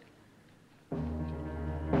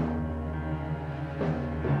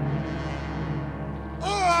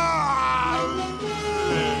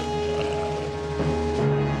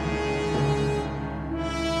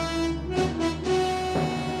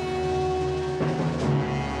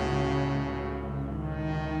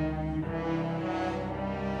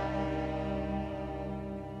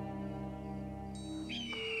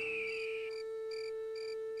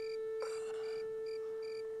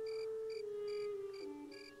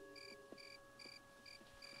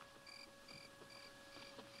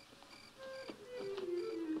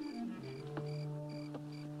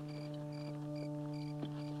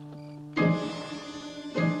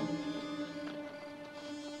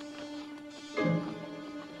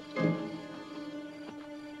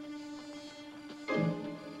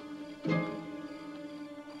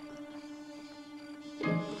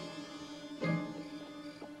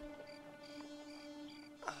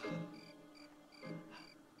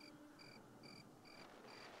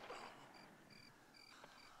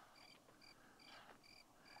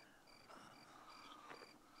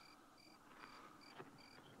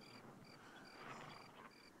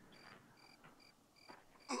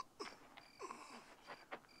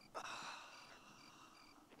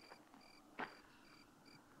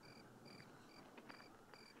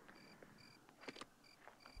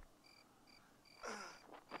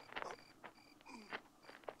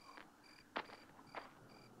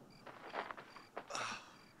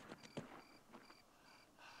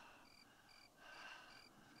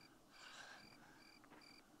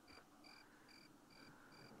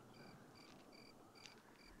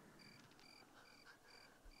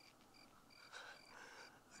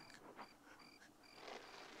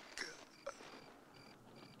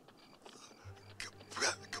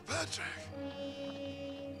 Patrick.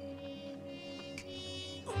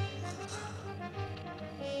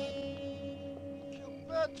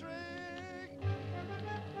 Patrick!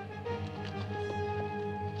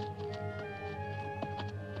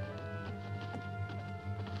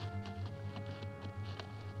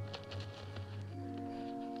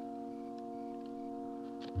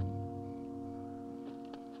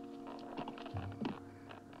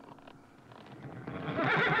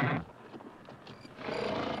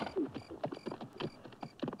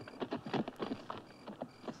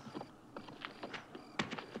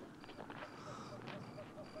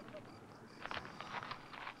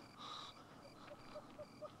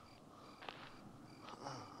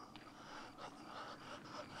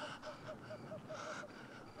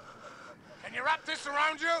 Can you wrap this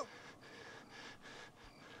around you?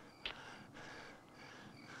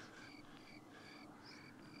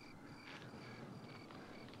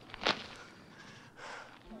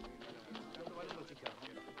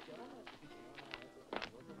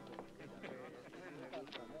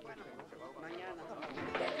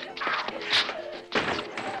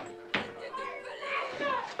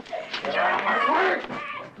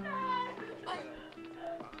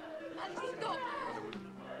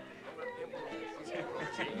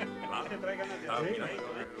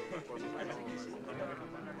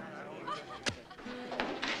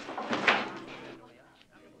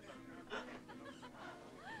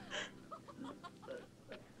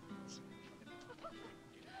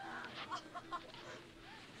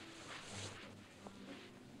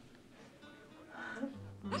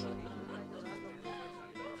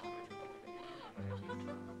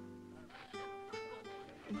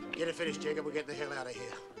 Get it finished, Jacob. We're getting the hell out of here.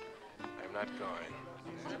 I'm not going.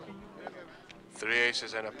 3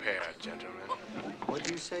 aces and a pair, gentlemen.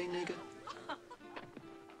 What'd you say, nigga?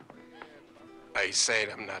 I said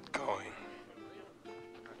I'm not going.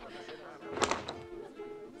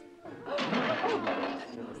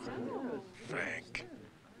 Frank.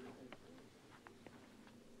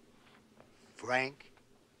 Frank?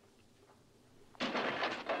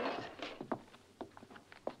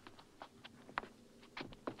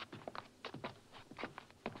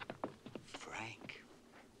 Frank?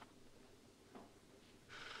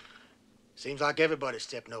 Seems like everybody's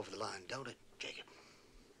stepping over the line, don't it, Jacob?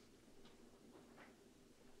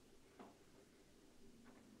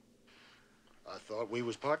 I thought we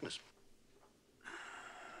was partners.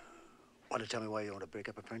 Want to tell me why you want to break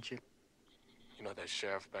up a friendship? You know that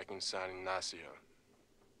sheriff back in San Ignacio?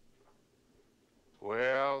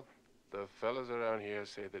 Well, the fellas around here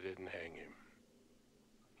say they didn't hang him.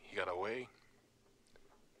 He got away,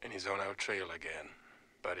 and he's on our trail again.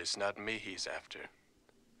 But it's not me he's after.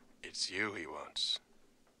 It's you he wants.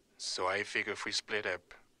 So I figure if we split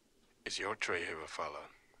up, it's your trail he will follow,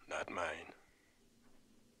 not mine.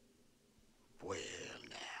 Well,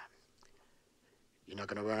 now. You're not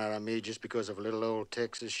gonna run out on me just because of a little old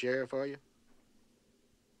Texas sheriff, are you?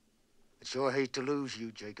 I sure hate to lose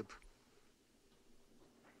you, Jacob.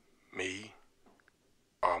 Me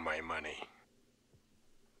or my money?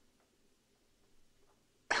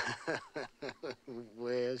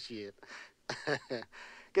 Well, shit.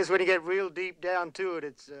 Guess when you get real deep down to it,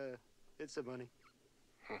 it's the money.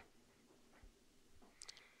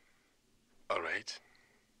 All right.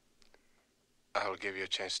 I'll give you a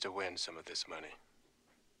chance to win some of this money.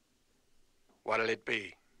 What'll it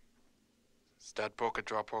be? Stud poker,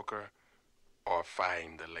 draw poker, or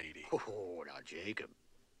find the lady? Oh, now, Jacob.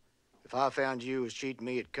 If I found you was cheating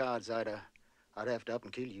me at cards, I'd have to up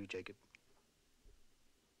and kill you, Jacob.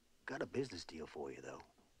 Got a business deal for you, though.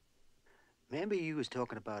 Remember you was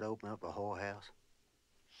talking about opening up a whorehouse?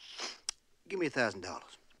 Give me $1,000.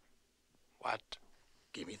 What?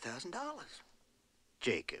 Give me $1,000.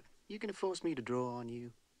 Jacob, you gonna force me to draw on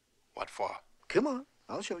you? What for? Come on,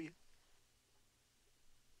 I'll show you.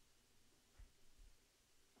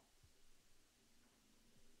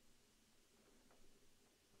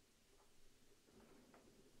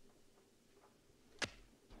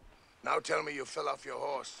 Now tell me you fell off your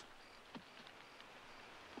horse.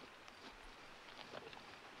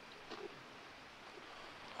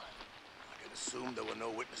 I can assume there were no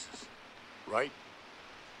witnesses, right?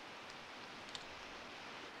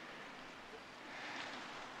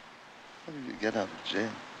 How did you get out of jail?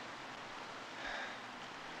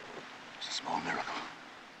 It's a small miracle.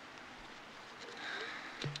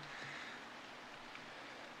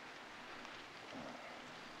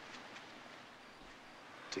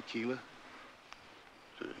 Tequila?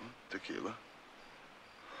 Tequila.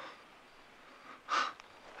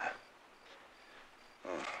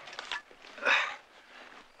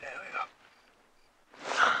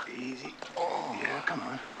 Easy. Oh, yeah, come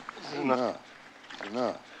on.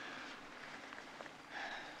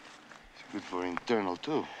 eternal,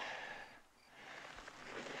 too.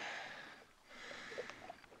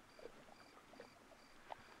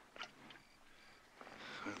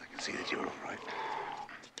 Well, I can see that you're all right.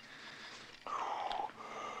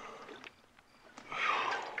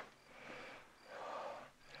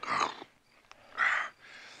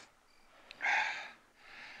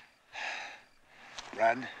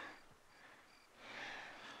 Brad?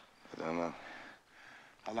 I don't know.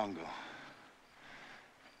 How long ago?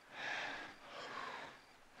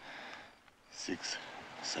 6,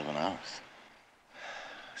 7 hours.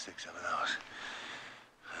 6, 7 hours.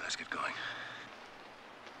 Well, let's get going.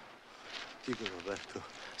 You can go back to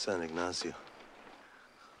San Ignacio.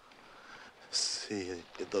 See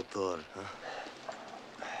el doctor, huh?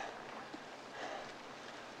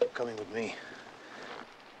 Coming with me.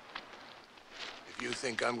 If you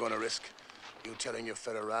think I'm gonna risk you telling your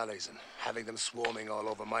federales and having them swarming all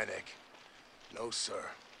over my neck, no, sir.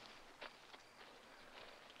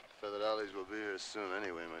 Federales will be here soon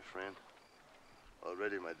anyway, my friend.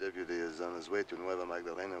 Already my deputy is on his way to Nueva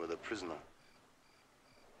Magdalena with a prisoner.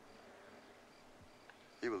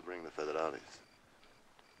 He will bring the federales.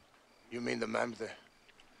 You mean the man with the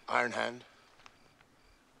iron hand?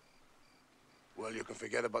 Well, you can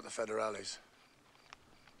forget about the federales.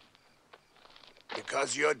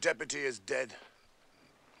 Because your deputy is dead.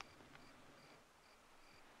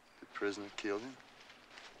 The prisoner killed him?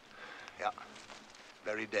 Yeah.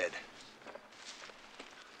 Very dead.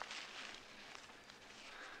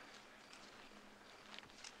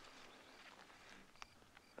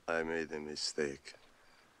 I made a mistake.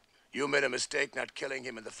 You made a mistake not killing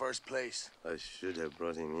him in the first place. I should have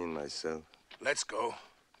brought him in myself. Let's go.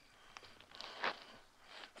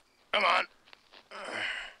 Come on.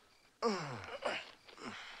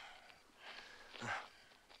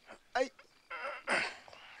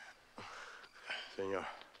 Senor,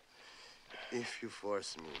 if you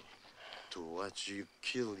force me to watch you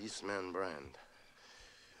kill this man Brand,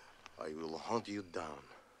 I will hunt you down.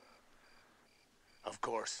 Of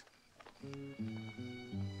course.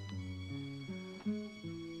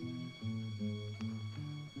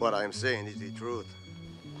 What I'm saying is the truth.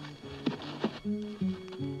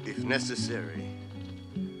 If necessary,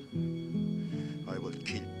 I will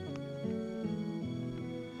kill.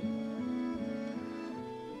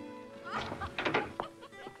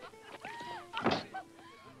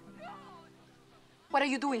 What are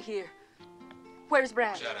you doing here? Where's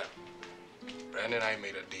Brad? Shut up. Brand and I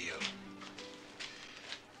made a deal.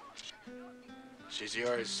 She's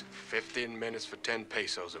yours 15 minutes for 10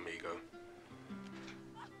 pesos, amigo.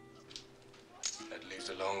 That leaves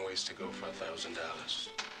a long ways to go for $1,000.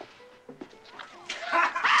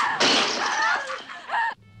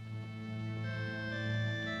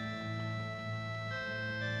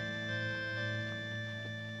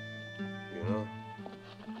 You know,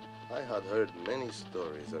 I had heard many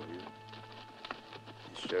stories of you.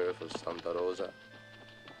 The sheriff of Santa Rosa,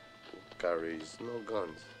 who carries no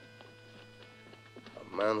guns.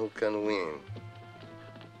 A man who can win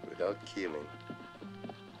without killing.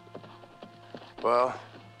 Well,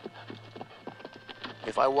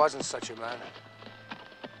 if I wasn't such a man,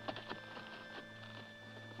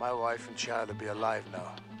 my wife and child would be alive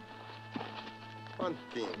now. One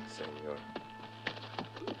thing, senor.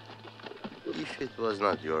 If it was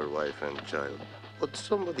not your wife and child, but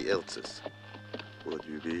somebody else's, would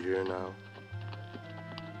you be here now?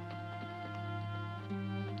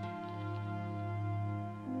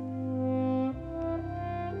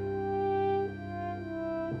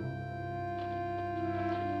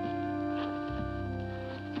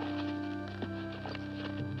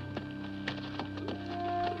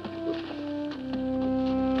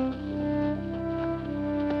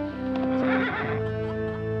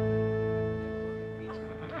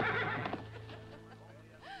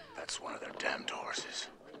 That's one of their damned horses.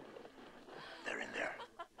 They're in there.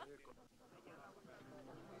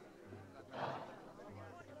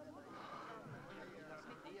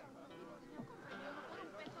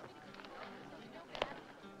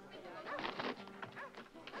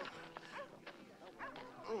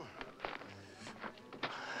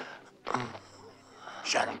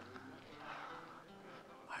 Shut up.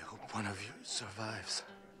 I hope one of you survives.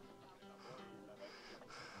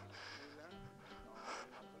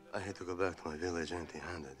 I hate to go back to my village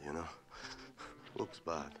empty-handed, you know? Looks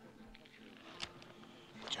bad.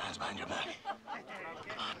 Put your hands behind your back.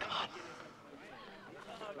 Come on, come on.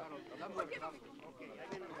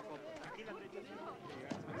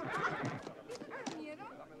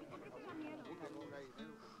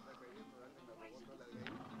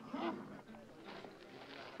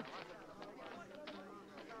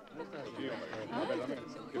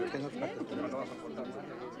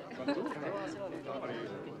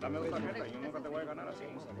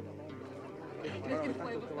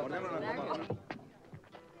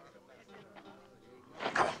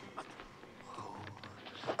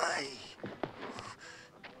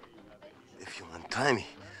 If you untie me,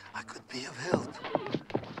 I could be of help.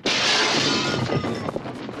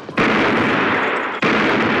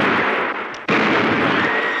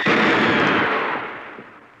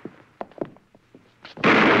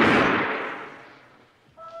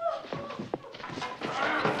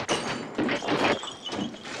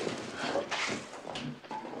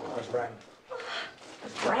 Where's Brian?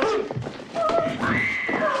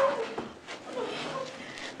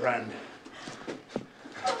 Brand.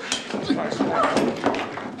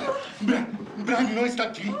 Brand no está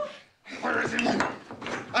aquí.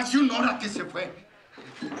 Hace una hora que se fue.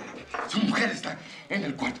 Su mujer está en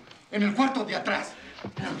el cuarto de atrás.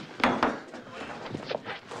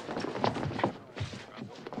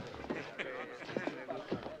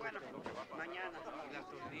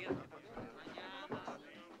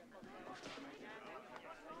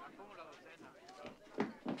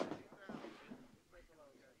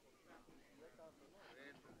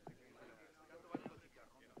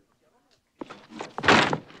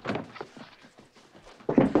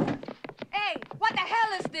 Hey, what the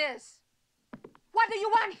hell is this? What do you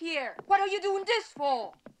want here? What are you doing this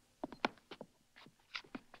for?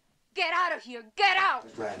 Get out of here. Get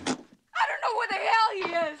out. Brand. I don't know where the hell he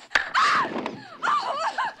is. Ah! Oh!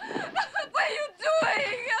 What are you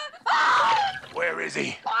doing? Ah! Where is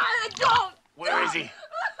he? I don't. Where is he?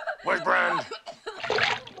 Where's Brand?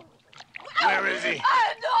 Where is he?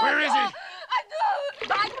 I don't. Where is he? I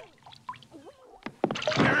don't.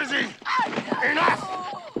 Where is he? Enough!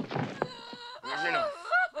 There's enough.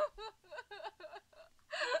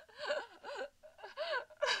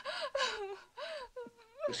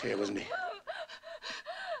 He was here, wasn't he?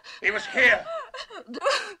 He was here.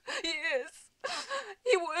 Yes,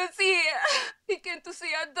 he was here. He came to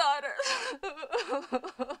see our daughter.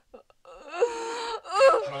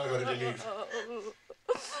 How long ago did he leave?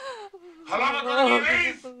 How long ago did he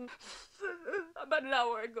leave? About an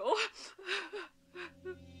hour ago.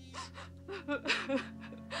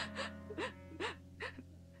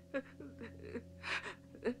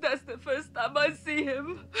 That's the first time I see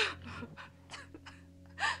him.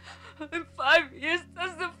 In 5 years,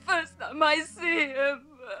 that's the first time I see him.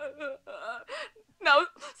 Now,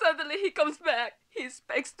 suddenly he comes back. He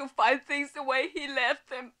expects to find things the way he left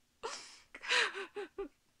them.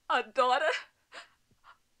 Our daughter,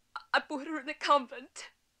 I put her in a convent.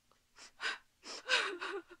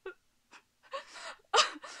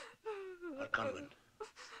 What convent?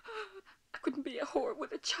 I couldn't be a whore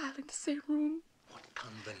with a child in the same room. What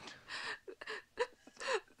convent?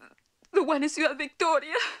 The one in Ciudad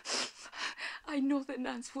Victoria. I know the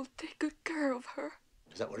nuns will take good care of her.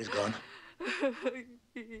 Is that where he's gone?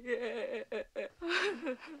 Yeah.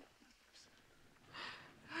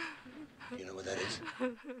 You know where that is?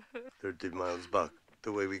 30 miles back,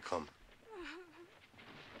 the way we come.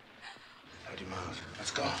 30 miles.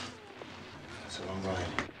 Let's go. That's a long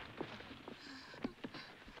ride.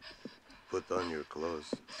 Put on your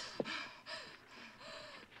clothes.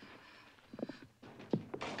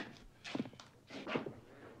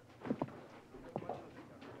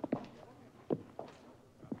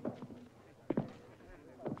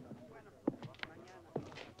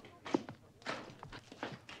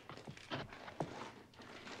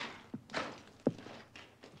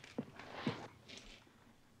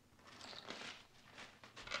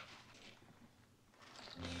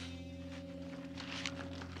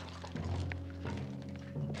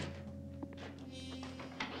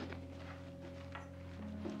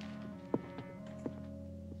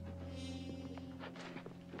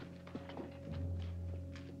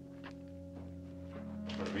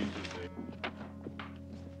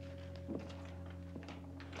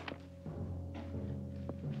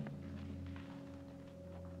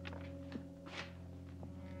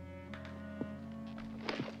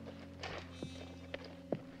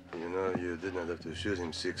 You know, you did not have to shoot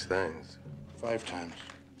him 6 times. 5 times.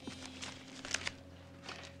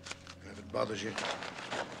 And if it bothers you,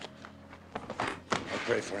 I'll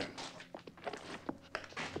pray for him.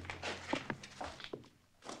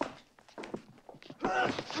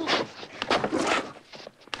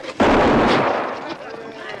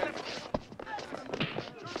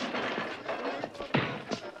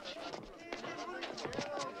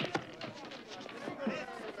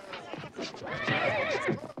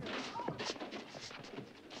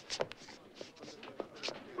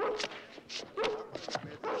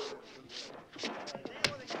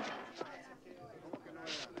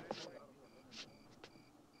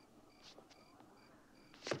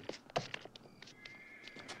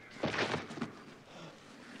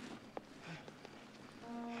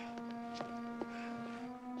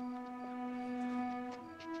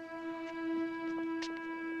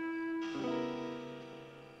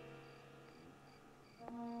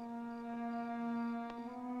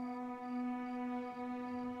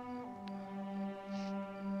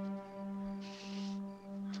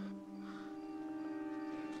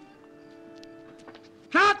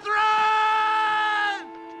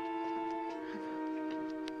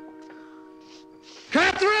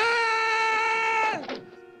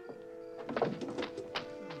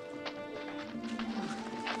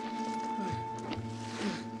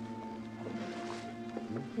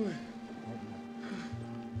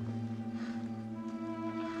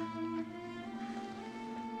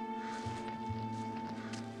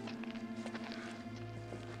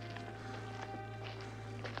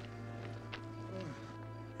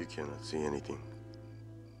 cannot see anything.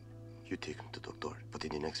 You take him to doctor, but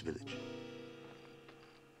in the next village.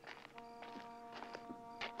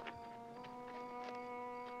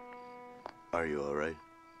 Are you all right?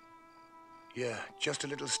 Yeah, just a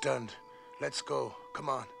little stunned. Let's go. Come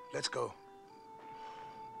on, let's go.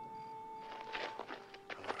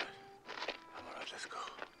 I'm all right. I'm all right, let's go.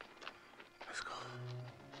 Let's go.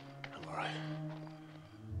 I'm all right.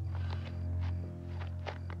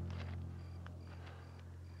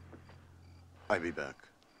 I'll be back.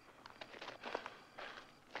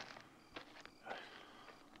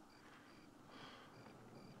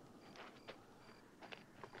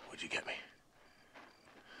 What'd you get me?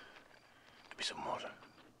 Give me some water.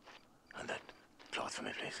 And that cloth for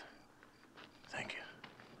me, please. Thank you.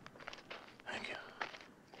 Thank you.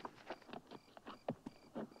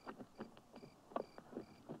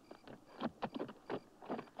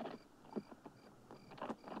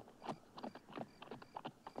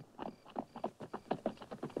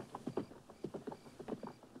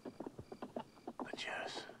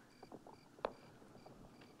 Gutierrez.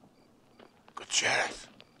 Gutierrez!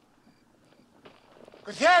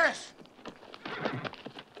 Gutierrez!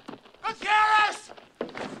 Gutierrez!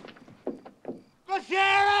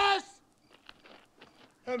 Gutierrez!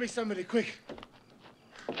 Help me, somebody, quick.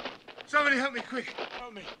 Somebody help me, quick.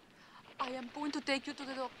 Help me. I am going to take you to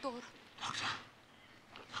the doctor. Doctor.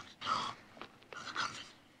 No. No, the convent.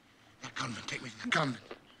 That convent. Take me to the convent.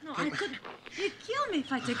 No, I couldn't. You'd kill me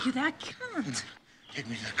if I take you there. I can't. Take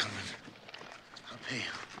me to the convent. I'll pay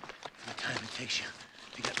you for the time it takes you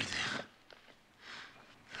to get me there.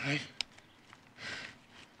 All right?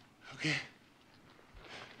 Okay?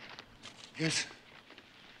 Yes?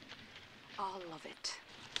 All of it.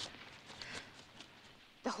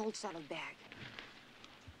 The whole saddle bag.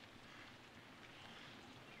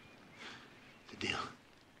 It's a deal.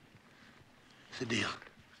 It's a deal.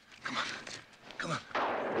 Come on. Come on.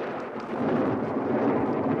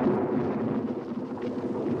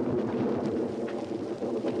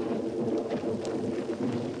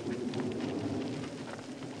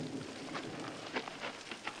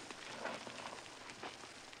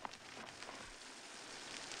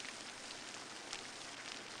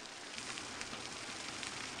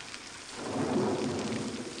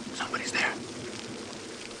 Somebody's there.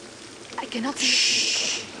 I cannot see.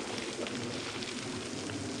 Shh.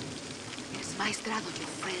 Es Maestrado, your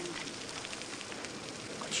friend.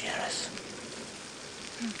 Gutierrez.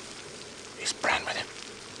 Is Brand with him?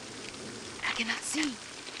 I cannot see.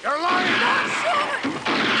 You're lying! Don't shoot!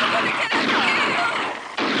 You're gonna get us killed!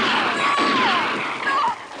 No!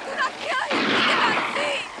 Do not kill him! He cannot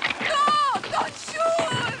see! No! Don't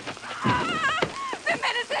shoot! The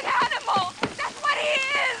man is an animal! That's what he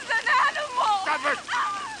is! An animal! Stop it!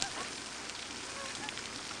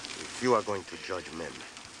 If you are going to judge men,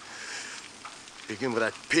 begin with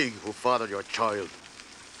that pig who fathered your child.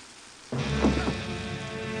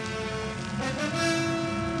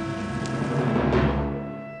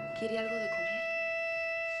 ¿Quiere algo de comer?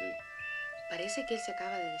 Sí. Parece que él se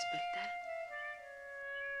acaba de despertar.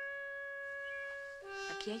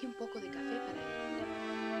 Aquí hay un poco de café para él.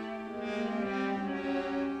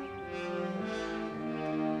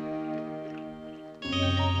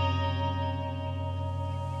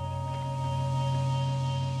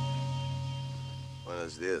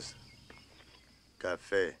 Buenos dias.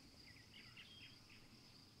 Café.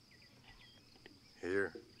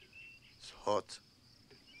 Here, it's hot.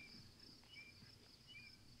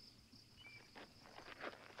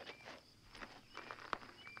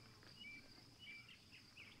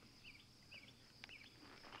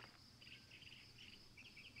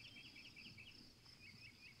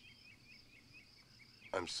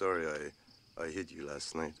 I'm sorry I hit you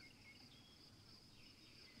last night.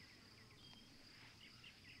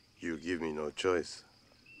 You give me no choice.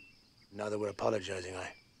 Now that we're apologizing,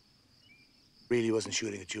 I really wasn't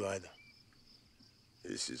shooting at you either.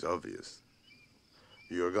 This is obvious.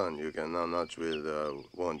 Your gun, you can now notch with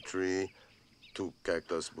 1 tree, 2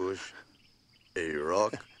 cactus bush, a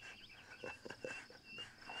rock. It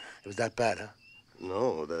was that bad, huh?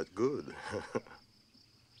 No, that good.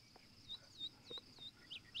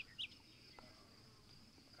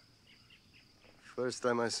 First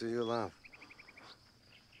time I see you laugh.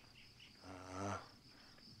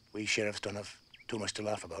 We sheriffs don't have too much to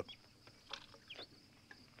laugh about.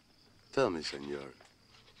 Tell me, senor,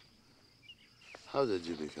 how did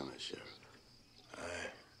you become a sheriff?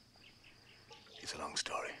 It's a long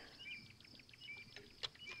story.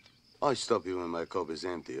 I stop you when my cup is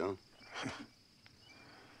empty, huh?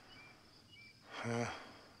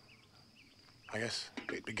 I guess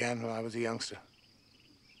it began when I was a youngster.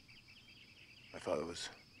 My father was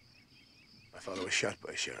My father was shot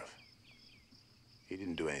by a sheriff. He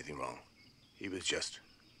didn't do anything wrong. He was just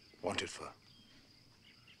wanted for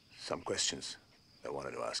some questions I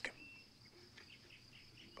wanted to ask him.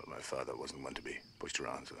 But my father wasn't one to be pushed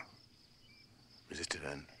around, so resisted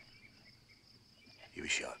and he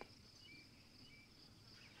was shot.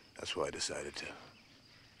 That's why I decided to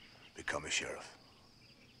become a sheriff.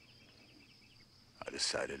 I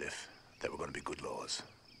decided if there were going to be good laws,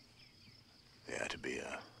 they had to be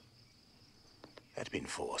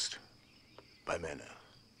enforced by men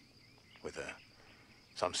with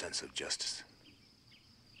some sense of justice.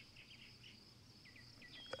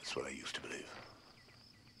 That's what I used to believe.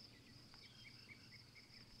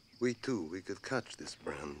 We could catch this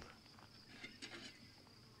Brand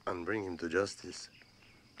and bring him to justice.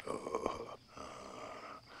 Oh,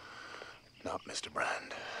 not Mr.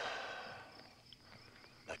 Brand.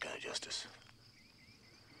 That kind of justice.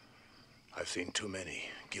 I've seen too many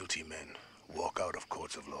guilty men walk out of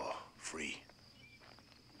courts of law free.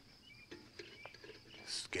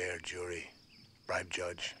 Scared jury, bribed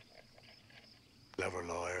judge, clever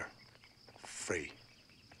lawyer, free.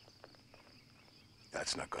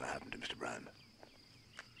 That's not going to happen to Mr. Brand.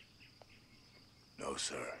 No,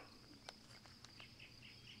 sir.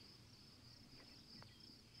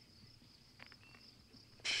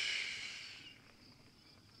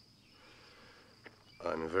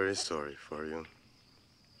 I'm very sorry for you.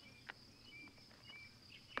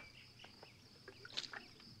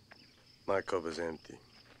 My cup is empty.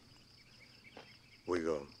 We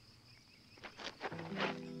go.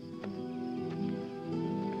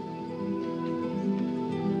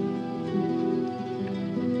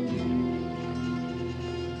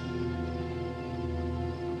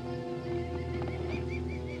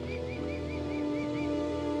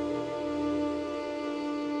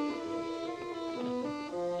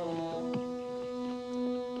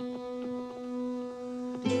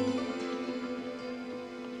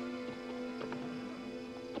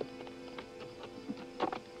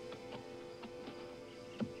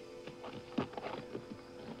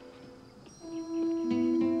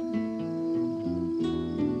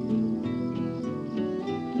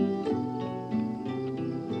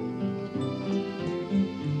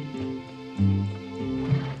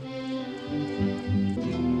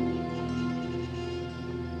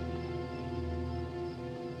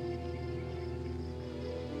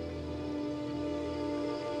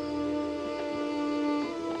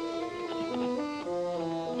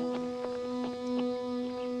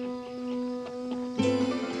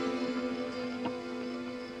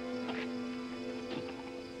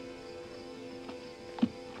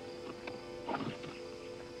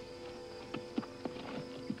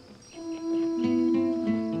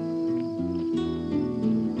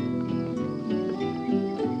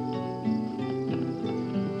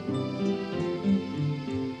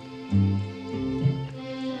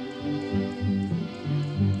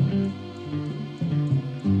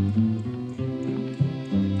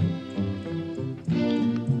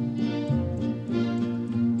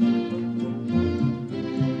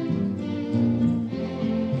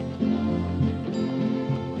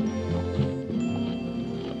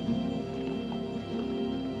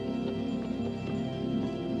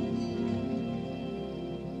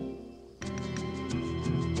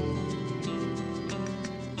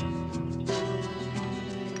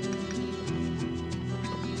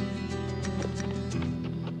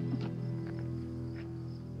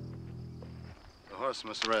 The horse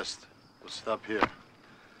must rest. We'll stop here.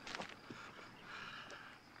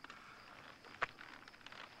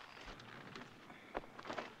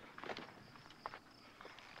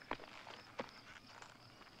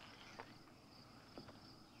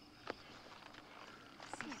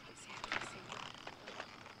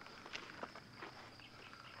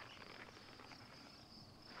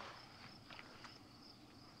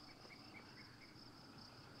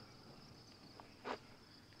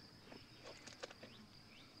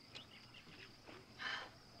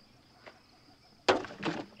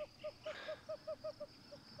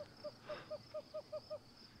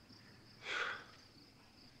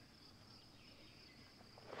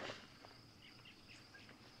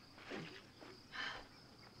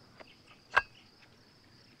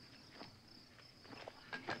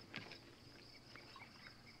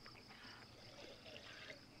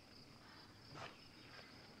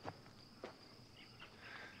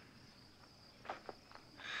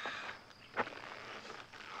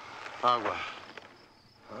 Agua.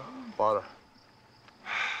 Water.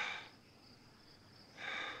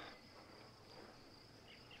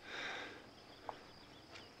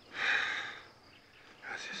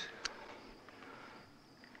 Gracias.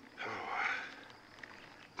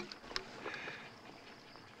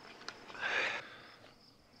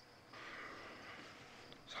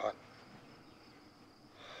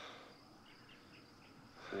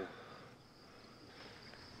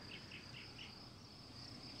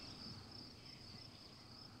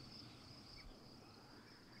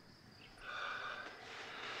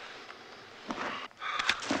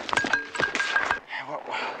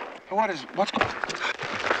 What's going on?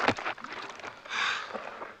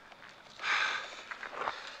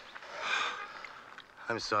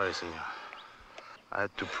 I'm sorry, senor. I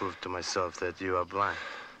had to prove to myself that you are blind.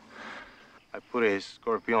 I put a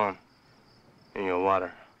scorpion in your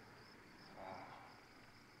water.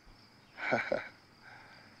 We're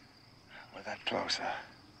that close, huh?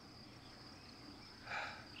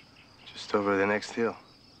 Just over the next hill.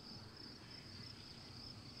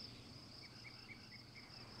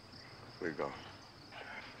 We go.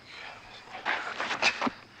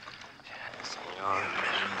 Senor.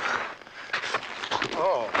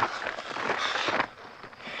 Oh.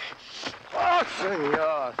 Oh,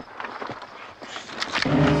 senor.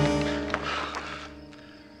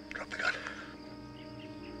 Drop the gun.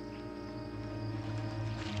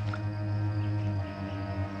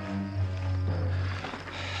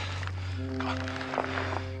 Come on.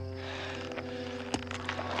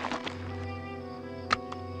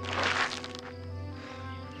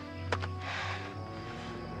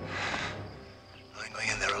 I ain't going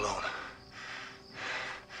in there alone.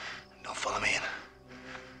 Don't follow me in.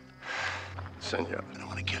 Senor. I don't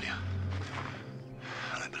want to kill you.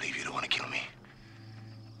 And I believe you don't want to kill me.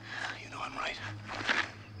 You know I'm right.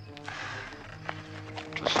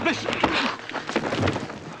 Listen to me.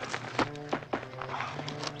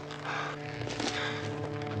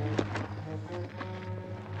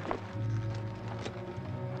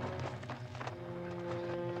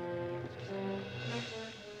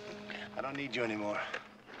 I don't need you anymore.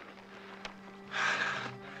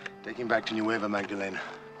 Take him back to Nueva Magdalena.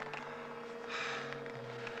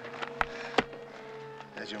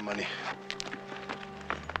 There's your money.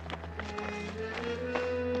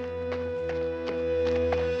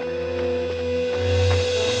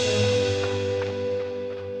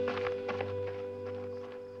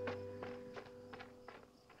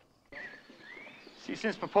 See,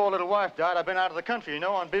 since my poor little wife died, I've been out of the country, you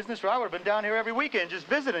know, on business, or I would have been down here every weekend just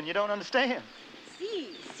visiting. You don't understand.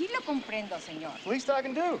 Sí lo comprendo, señor. Least I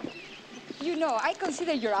can do. You know, I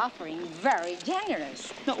consider your offering very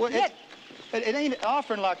generous. No, well, Yet, it ain't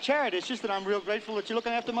offering like charity. It's just that I'm real grateful that you're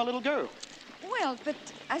looking after my little girl. well, but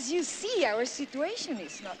as you see, our situation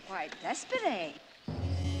is not quite desperate.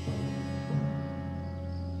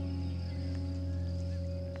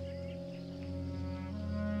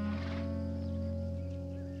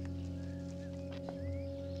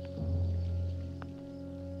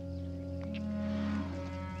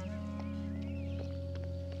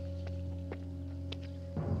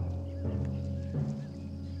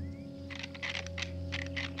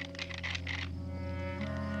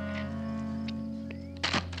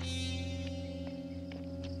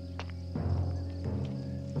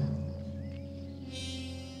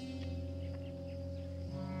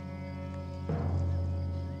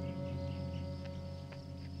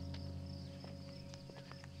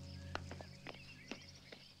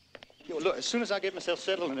 Yo, look, as soon as I get myself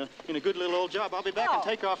settled in a good little old job, I'll be back and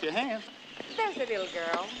take her off your hands. There's a little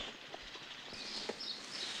girl.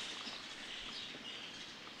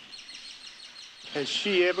 Has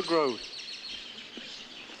she ever grown?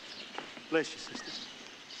 Bless you, sister.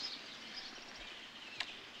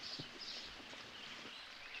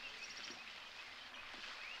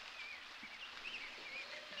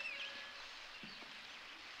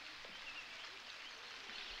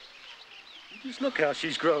 Just look how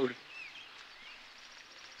she's grown.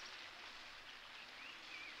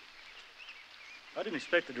 I didn't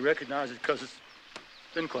expect her to recognize it because it's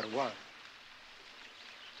been quite a while.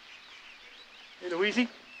 Hey, Louise.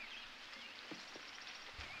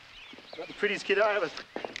 Got the prettiest kid I ever...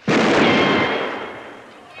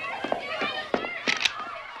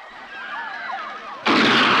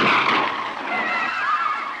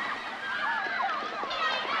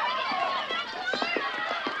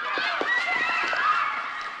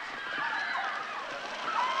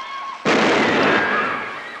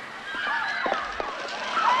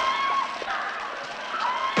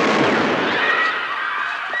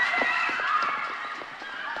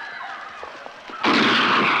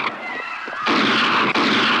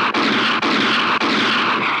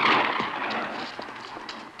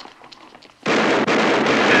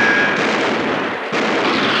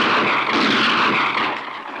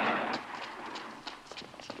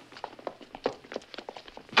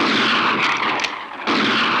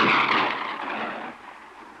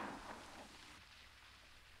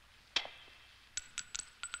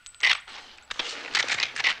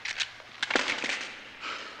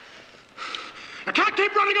 I can't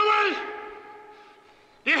keep running away!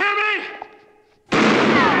 Do you hear me?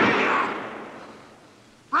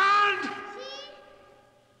 Brand!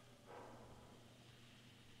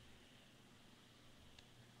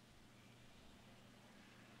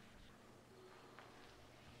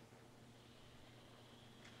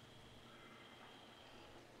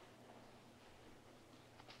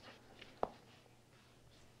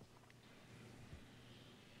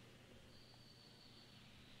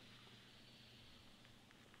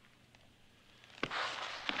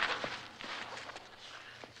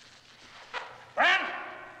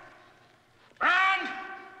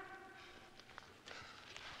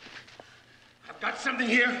 Got something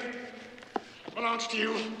here. Belongs to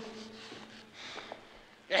you.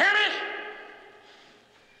 You hear me?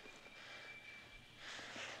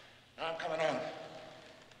 Now I'm coming on.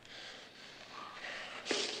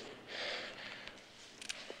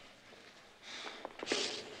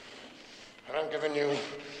 And I'm giving you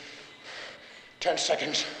 10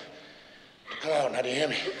 seconds to come out. Now, do you hear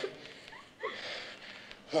me?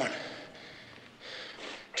 1,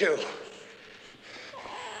 2,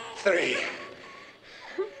 3,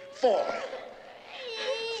 4,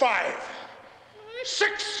 5,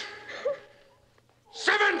 6,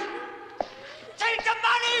 7. Take the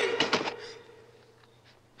money!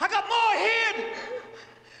 I got more here!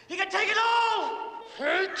 You can take it all!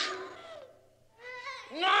 8,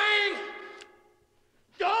 9,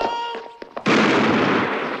 don't!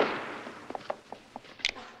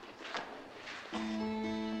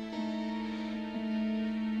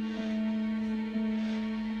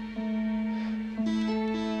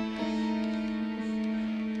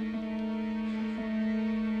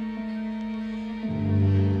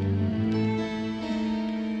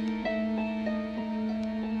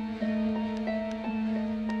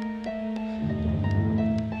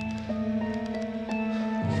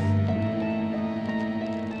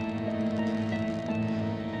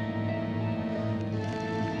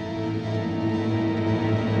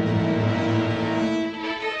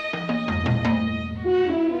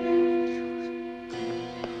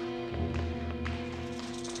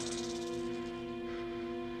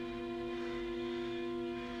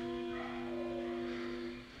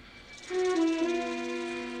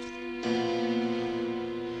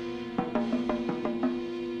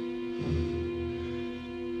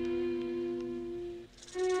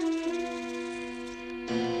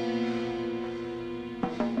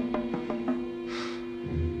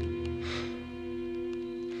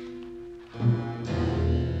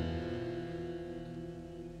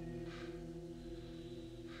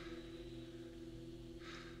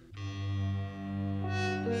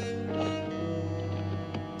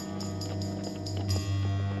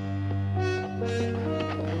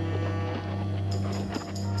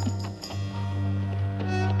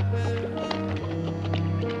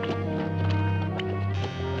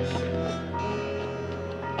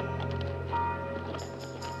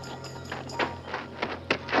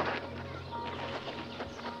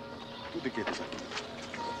 Tú te quieres aquí.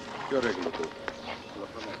 Yo arreglo todo. Te lo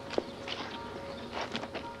prometo.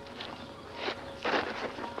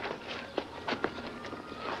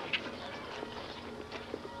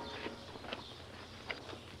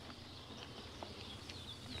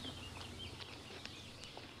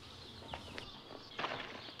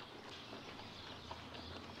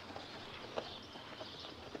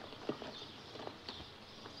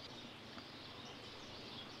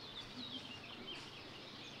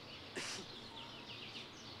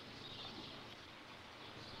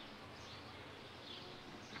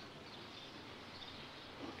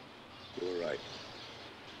 You're right.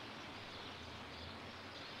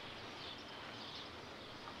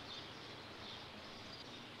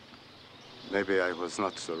 Maybe I was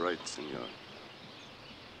not so right, senor.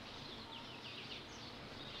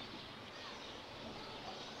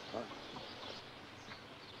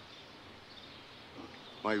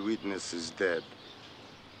 My witness is dead.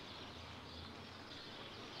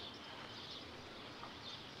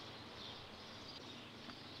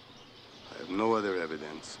 I have no other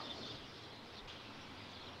evidence.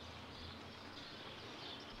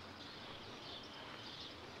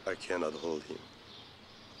 I cannot hold him.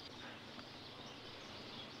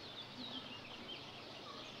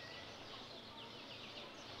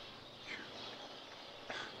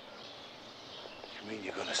 You mean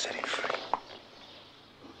you're gonna set him free?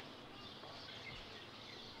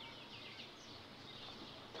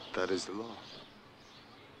 That is the law.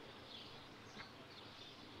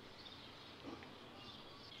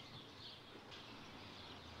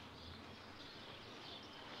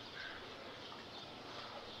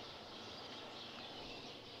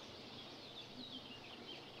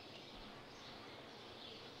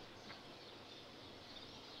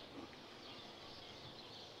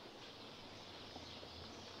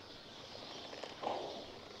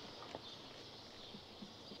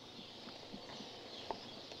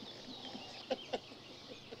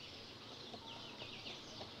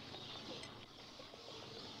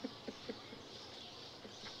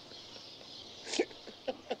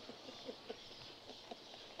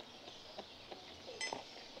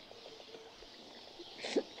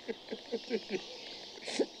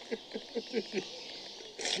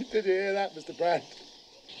 Did you hear that, Mr. Brandt?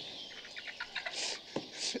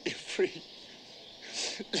 You're free.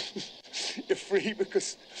 You're free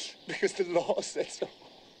because the law said so.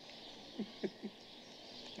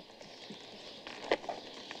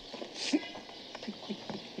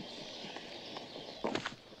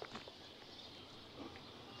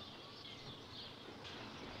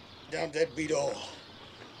 Dump that beat all.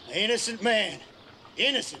 An innocent man.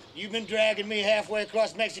 Innocent. You've been dragging me halfway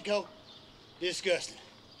across Mexico? Disgusting.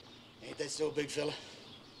 Ain't that so, big fella?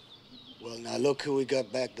 Well, now look who we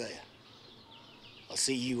got back there. I'll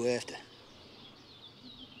see you after.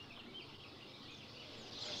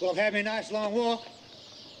 Well, I've had me a nice long walk.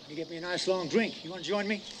 You get me a nice long drink. You want to join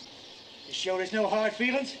me? You sure there's no hard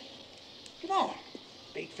feelings? Come on,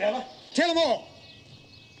 big fella. Tell them all.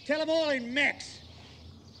 Tell them all in Mex.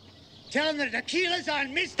 Tell them that tequila's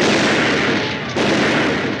on Mr.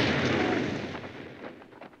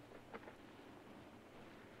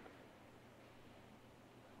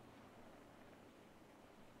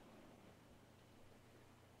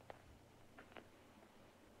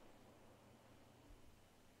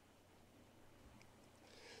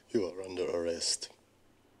 You are under arrest.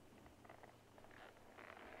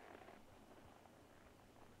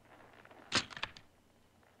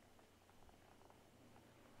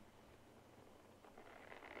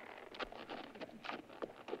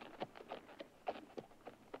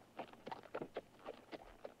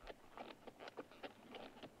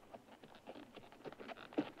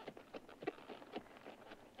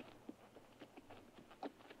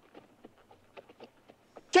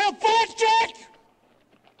 Tell Fort Jack!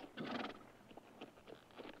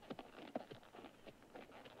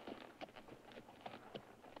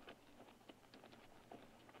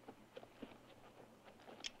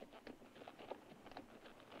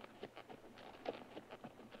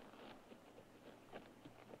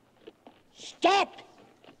 Stop!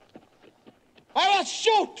 I will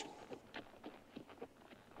shoot!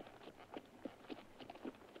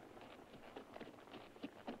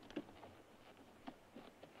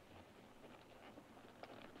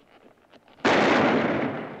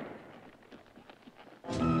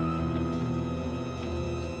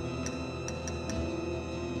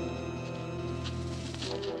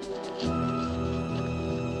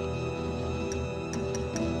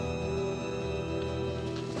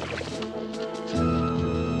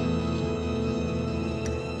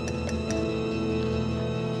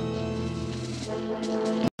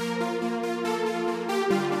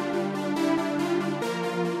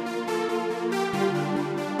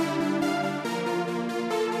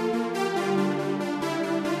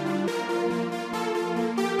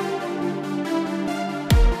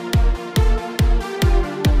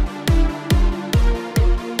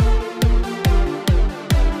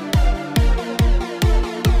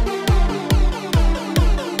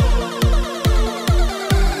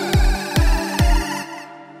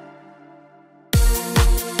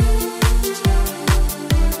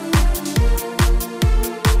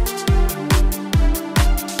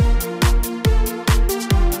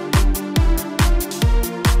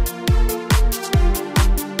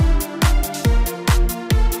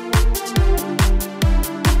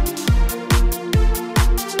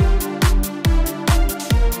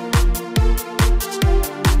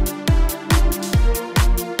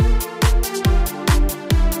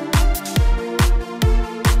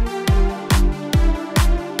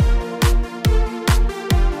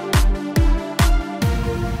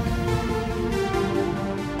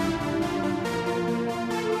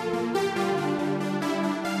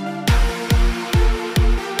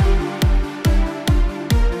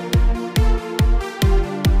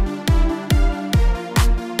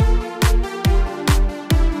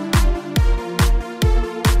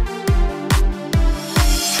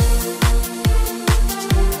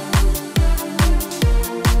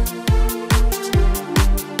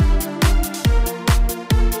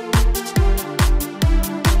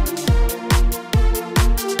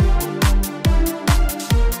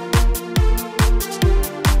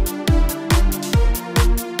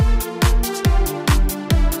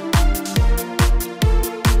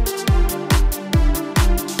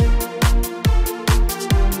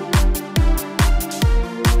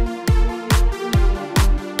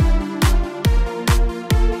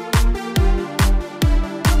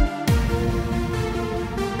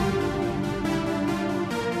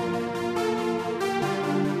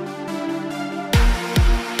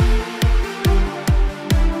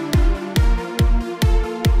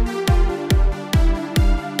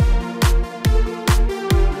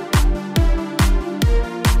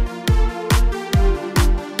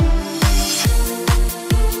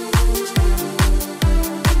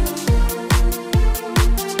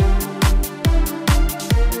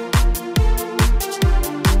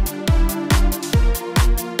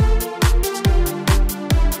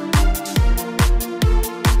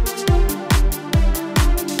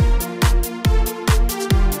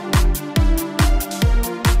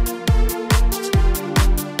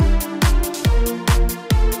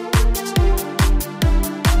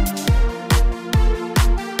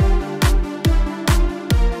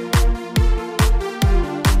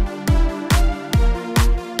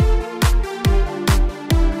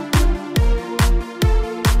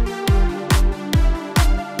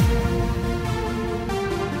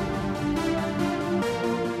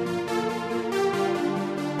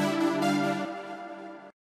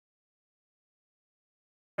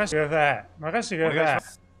 任せてください。任せてくださ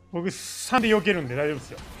い。僕3で避けるんで大丈夫で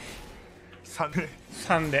すよ。3で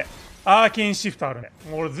3で。アーケンシフトあるね。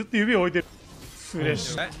もう俺ずっと指を置いてる。スレッ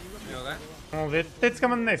シュ。もう絶対捕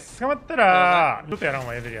まんないです。捕まったら、ちょっとやらん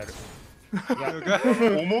わ、やるやる。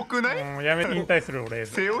重くない？もうやめて引退する俺。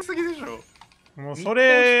背負すぎでしょ。もうそ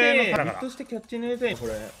れのミットしてキャッチに入れたいこ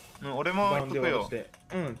れ。俺もやっとくよ。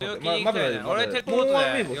まだ俺テレポート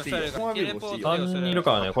で寄せるから3人いる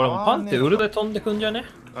からね。これもパンってウルで飛んでくんじゃね？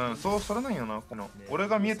うん、それなんよな。この俺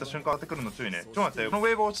が見えた瞬間当てくるの注意ね。ちょっと待って、このウ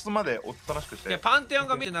ェーブ落ち着くまでおとなしくして。いや、パンテオン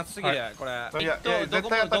が見てなさすぎるこれ。いや、絶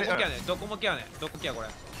対当たり。どこもきやね。どこきやこれ。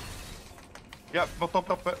いや、トッ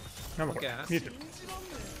プ。なんかこれ見えてる。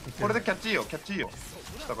これでキャッチいいよ、キャッチいいよ。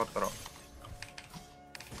したかったら。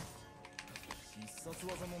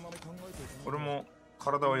俺も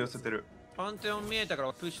体を寄せてる。パンテオン見えたか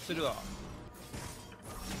らプッシュするわ。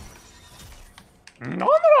なんだ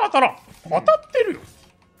ろ当たらん。当たってるよ。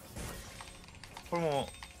これも。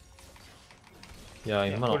いや、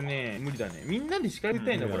今の。これね、無理だね。みんなで視界見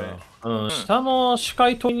たいんだ、これ。うん、下の視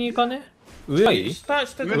界取りに行かね。上がいい？下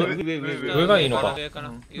上がいいのか。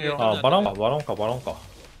あ、バロンか。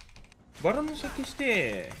バロンの先し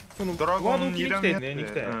て、そのドラゴンに来てね、に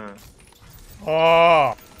来て。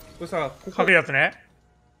ああ。これさ、かけるやつね。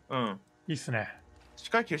うん。いいっすね。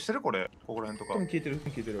視界消してるこれ。ここら辺とか。消えてる。オ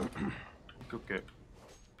ッケー。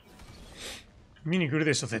見に来る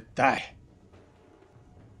でしょ、絶対。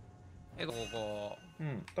ここ。う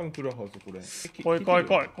ん、多分来るはず、これ。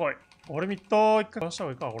来い。俺ミッド一回出した方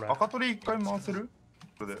がいいか、これ。赤鳥一回回せる？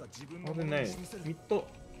これで。回せない。ミッド。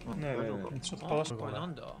ない。ちょっとかわしてこれ。な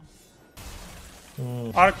んだ？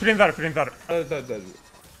あれ、クレンザール。大丈夫。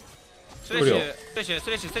スレッ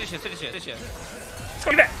シュ。そ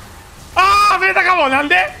れで。ああ、ベータかも。なん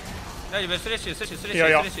で？大丈夫。スレッシュ。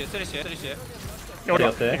俺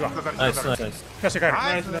やって。ナイス。出して帰る。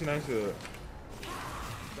ナイス。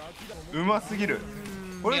うますぎる。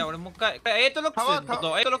いや、俺もう一回。エイトロック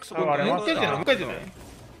ス。もう一回じゃない。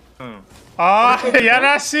うん。ああ、や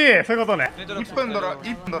らしい。そういうことね。1分ドラね。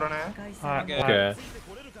はい。オッケー。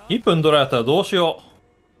1分ドラやったらどうしよう。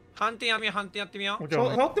反転やってみよう。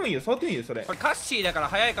触ってもいいよ、それ。これカッシーだから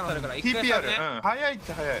早い可能性あるから、一回やるね。早いっ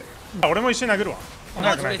て早い。俺も一緒に殴るわ。ノ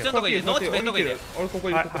ーチ別のとこいる。俺ここ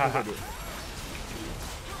いる。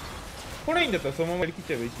これいいんだったらそのままやりきっ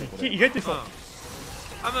ちゃえばいいし。意外とそう。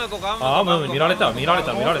アム見られた。いや、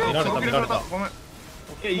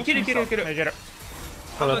いける。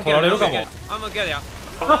これ取られるかも。アムケアだよ。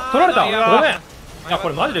あ、取られた。ごめん。いや、こ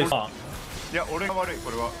れマジでさ。いや、俺が悪い、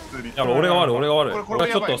これは普通に。いや、俺が悪い。俺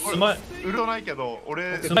ちょっとウルトないけど、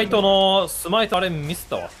俺。スマイトあれミスっ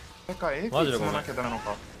たわ。マジでごめん。なんか。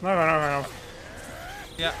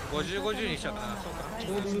いや、50にしちゃったな。そうか。ち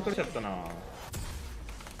ょうどウルトラしちゃったな。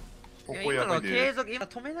今の継続、今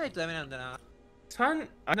止めないとダメなんだな。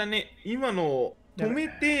あれだね、今の止め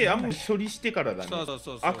て、アム処理してからだね。そ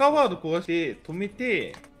う。赤ワード壊して、止め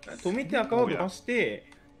て赤ワード壊して、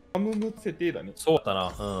アム持っててだね。そうだ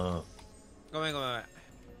な。ごめん。前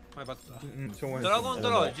バットだ。しょうがない。ドラゴンド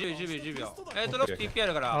ロー10秒。ドロップ TP あ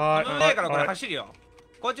るから、アム上からこれ走るよ。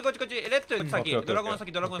こっち。レッド先、ドラゴン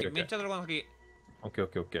先、めっちゃドラゴン先。オッケー。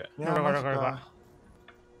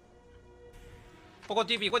ここ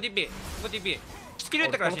TP。スキル打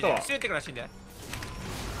ってから死んで。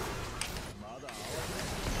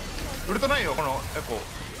ウルトないよ、このエコ。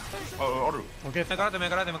ある。目か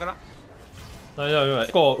ら。大丈夫。エ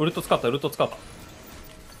コウルト使った。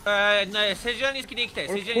セジュアに好きで行きたい。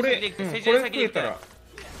セジュアに先で行きたい。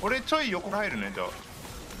俺ちょい横入るね、じゃあ。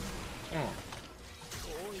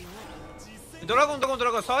ドラゴン、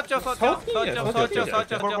触っちゃう。これワ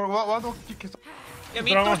ード消そう。いや、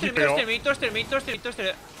ミッドして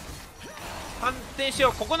る。反転しよ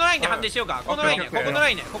う。ここのラインで反転しようか。このラインね。反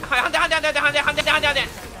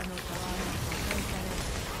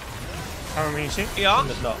転。いいよ。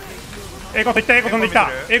エコ飛んできた。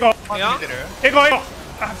エコ。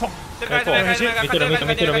あ、そう。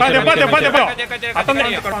見てる。ア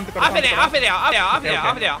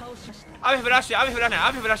フェフラッシュ。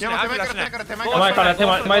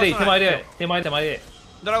手前で。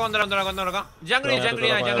ドラゴン。ジャングル。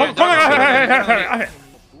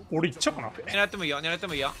俺いっちゃうかな。狙ってもいいよ。も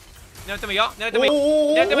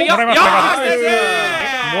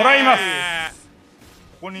らいます。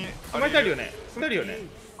ここに止めてるよね。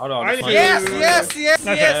ある。イエス。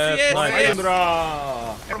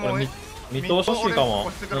見通していいか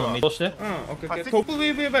も。見通して。トップウ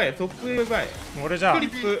ェーブバイ。俺じゃあ、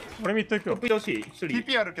俺ミッド行くよ。トップ欲しい。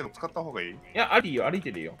TP あるけど使った方がいい？いや、歩い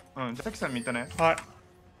てるよ。じゃあ関さん見たね。はい。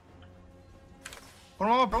こ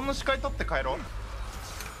のままブロンの視界取って帰ろう。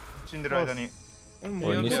死んでる間に。これ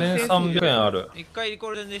2300円ある。一回リコ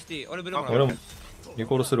ール全然していい。俺ブルー俺もリ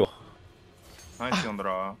コールするわ。ナイス読んだ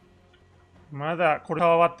ら。まだこれ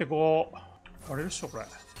は終わってこう割れるっしょこれ。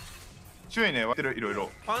注意ね、割ってるいろいろ。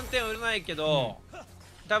パンテン売れないけど、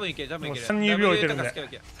多分いける多分いける。3、2秒いけるんで。大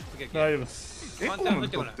丈夫です。エコーの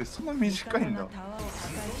人ってそんな短いんだ。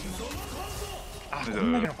あ、こ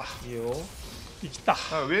んなのか。いいよ。生きた。ウ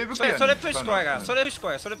ェーブクリア。それプッシュ怖いから、それプッシュ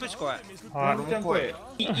怖い、それプッシュ怖い。はい。ちゃん声。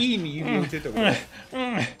いい意味指を打ててこれ。いや。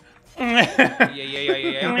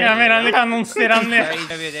やめらんね、カノン捨てらんね。大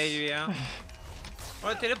丈夫や。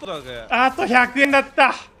俺テレポートあと100円だっ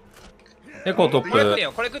た。エコートップ。これ食っていい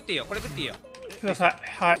よ、これ食っていいよ、これ食っていいよ。ください。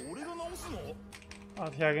はい。あ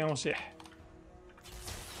と100円欲しい。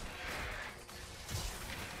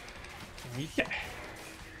見て。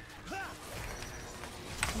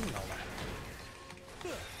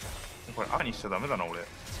これ赤にしちゃダメだな俺。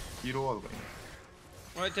ヒーローワード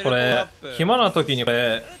がいい。これ暇な時にこ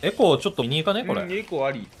れエコーちょっと見に行かねこれ。エコー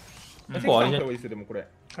あり。エコーありね。でもこれ。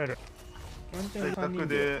帰る。在宅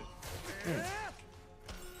で。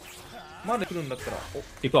まだ来るんだったら。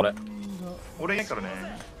行く俺。俺いないからね。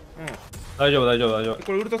大丈夫大丈夫大丈夫。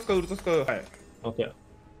これウルトスカウルトスカウ。はい。オッケー。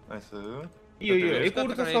ナイス。いいよいいよ。エコーウ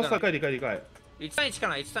ルトスカウでかいでかい。131か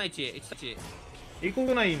な、131、131。エコー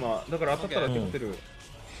がない今。だから当たったら手ってる。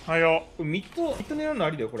はいよ。ミッド狙うのあ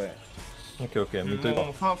りだよこれ。オッケーオッケー。ミッド行こ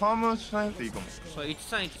う。ファームしないといいかも。そう、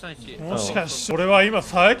13131。もしかして俺は今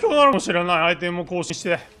最強なのかもしれない。アイテムも更新し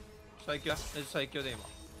て。最強最強で今。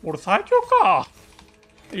俺最強か。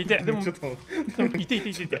いて、でも、ちょっと、い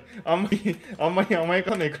て。あんまり甘や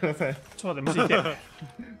かないでください。ちょっと待って、いて。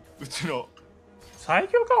うちの。最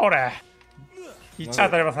強か、俺。1当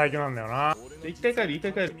たれば最強なんだよな。1回帰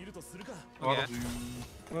る。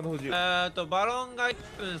まだ補充。バロンが1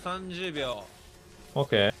分30秒。オッ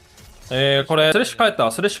ケー。これ、スレッシュ帰っ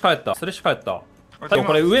た。多分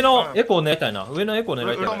これ上のエコー狙いたいな。上のエコー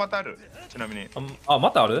狙いたい。またある。ちなみに。あ、ま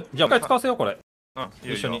たある？じゃあ、一回使わせよう、これ。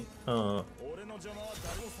一緒に。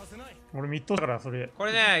俺ミッドだからそれ。こ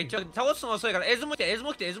れね、一応倒すの遅いからエズも来て。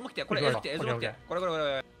これエズ来て。こ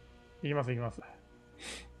れ。いきます。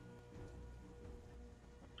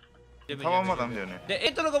タワーまだダメだよね。で、エ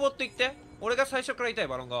ントロが持って行って。俺が最初からいたい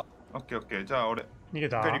バロンが。オッケー。じゃあ俺。逃げ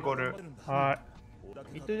た。リコール。はい。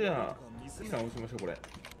ミッドじゃあ、キさん押しましょうこれ。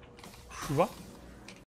ふわっ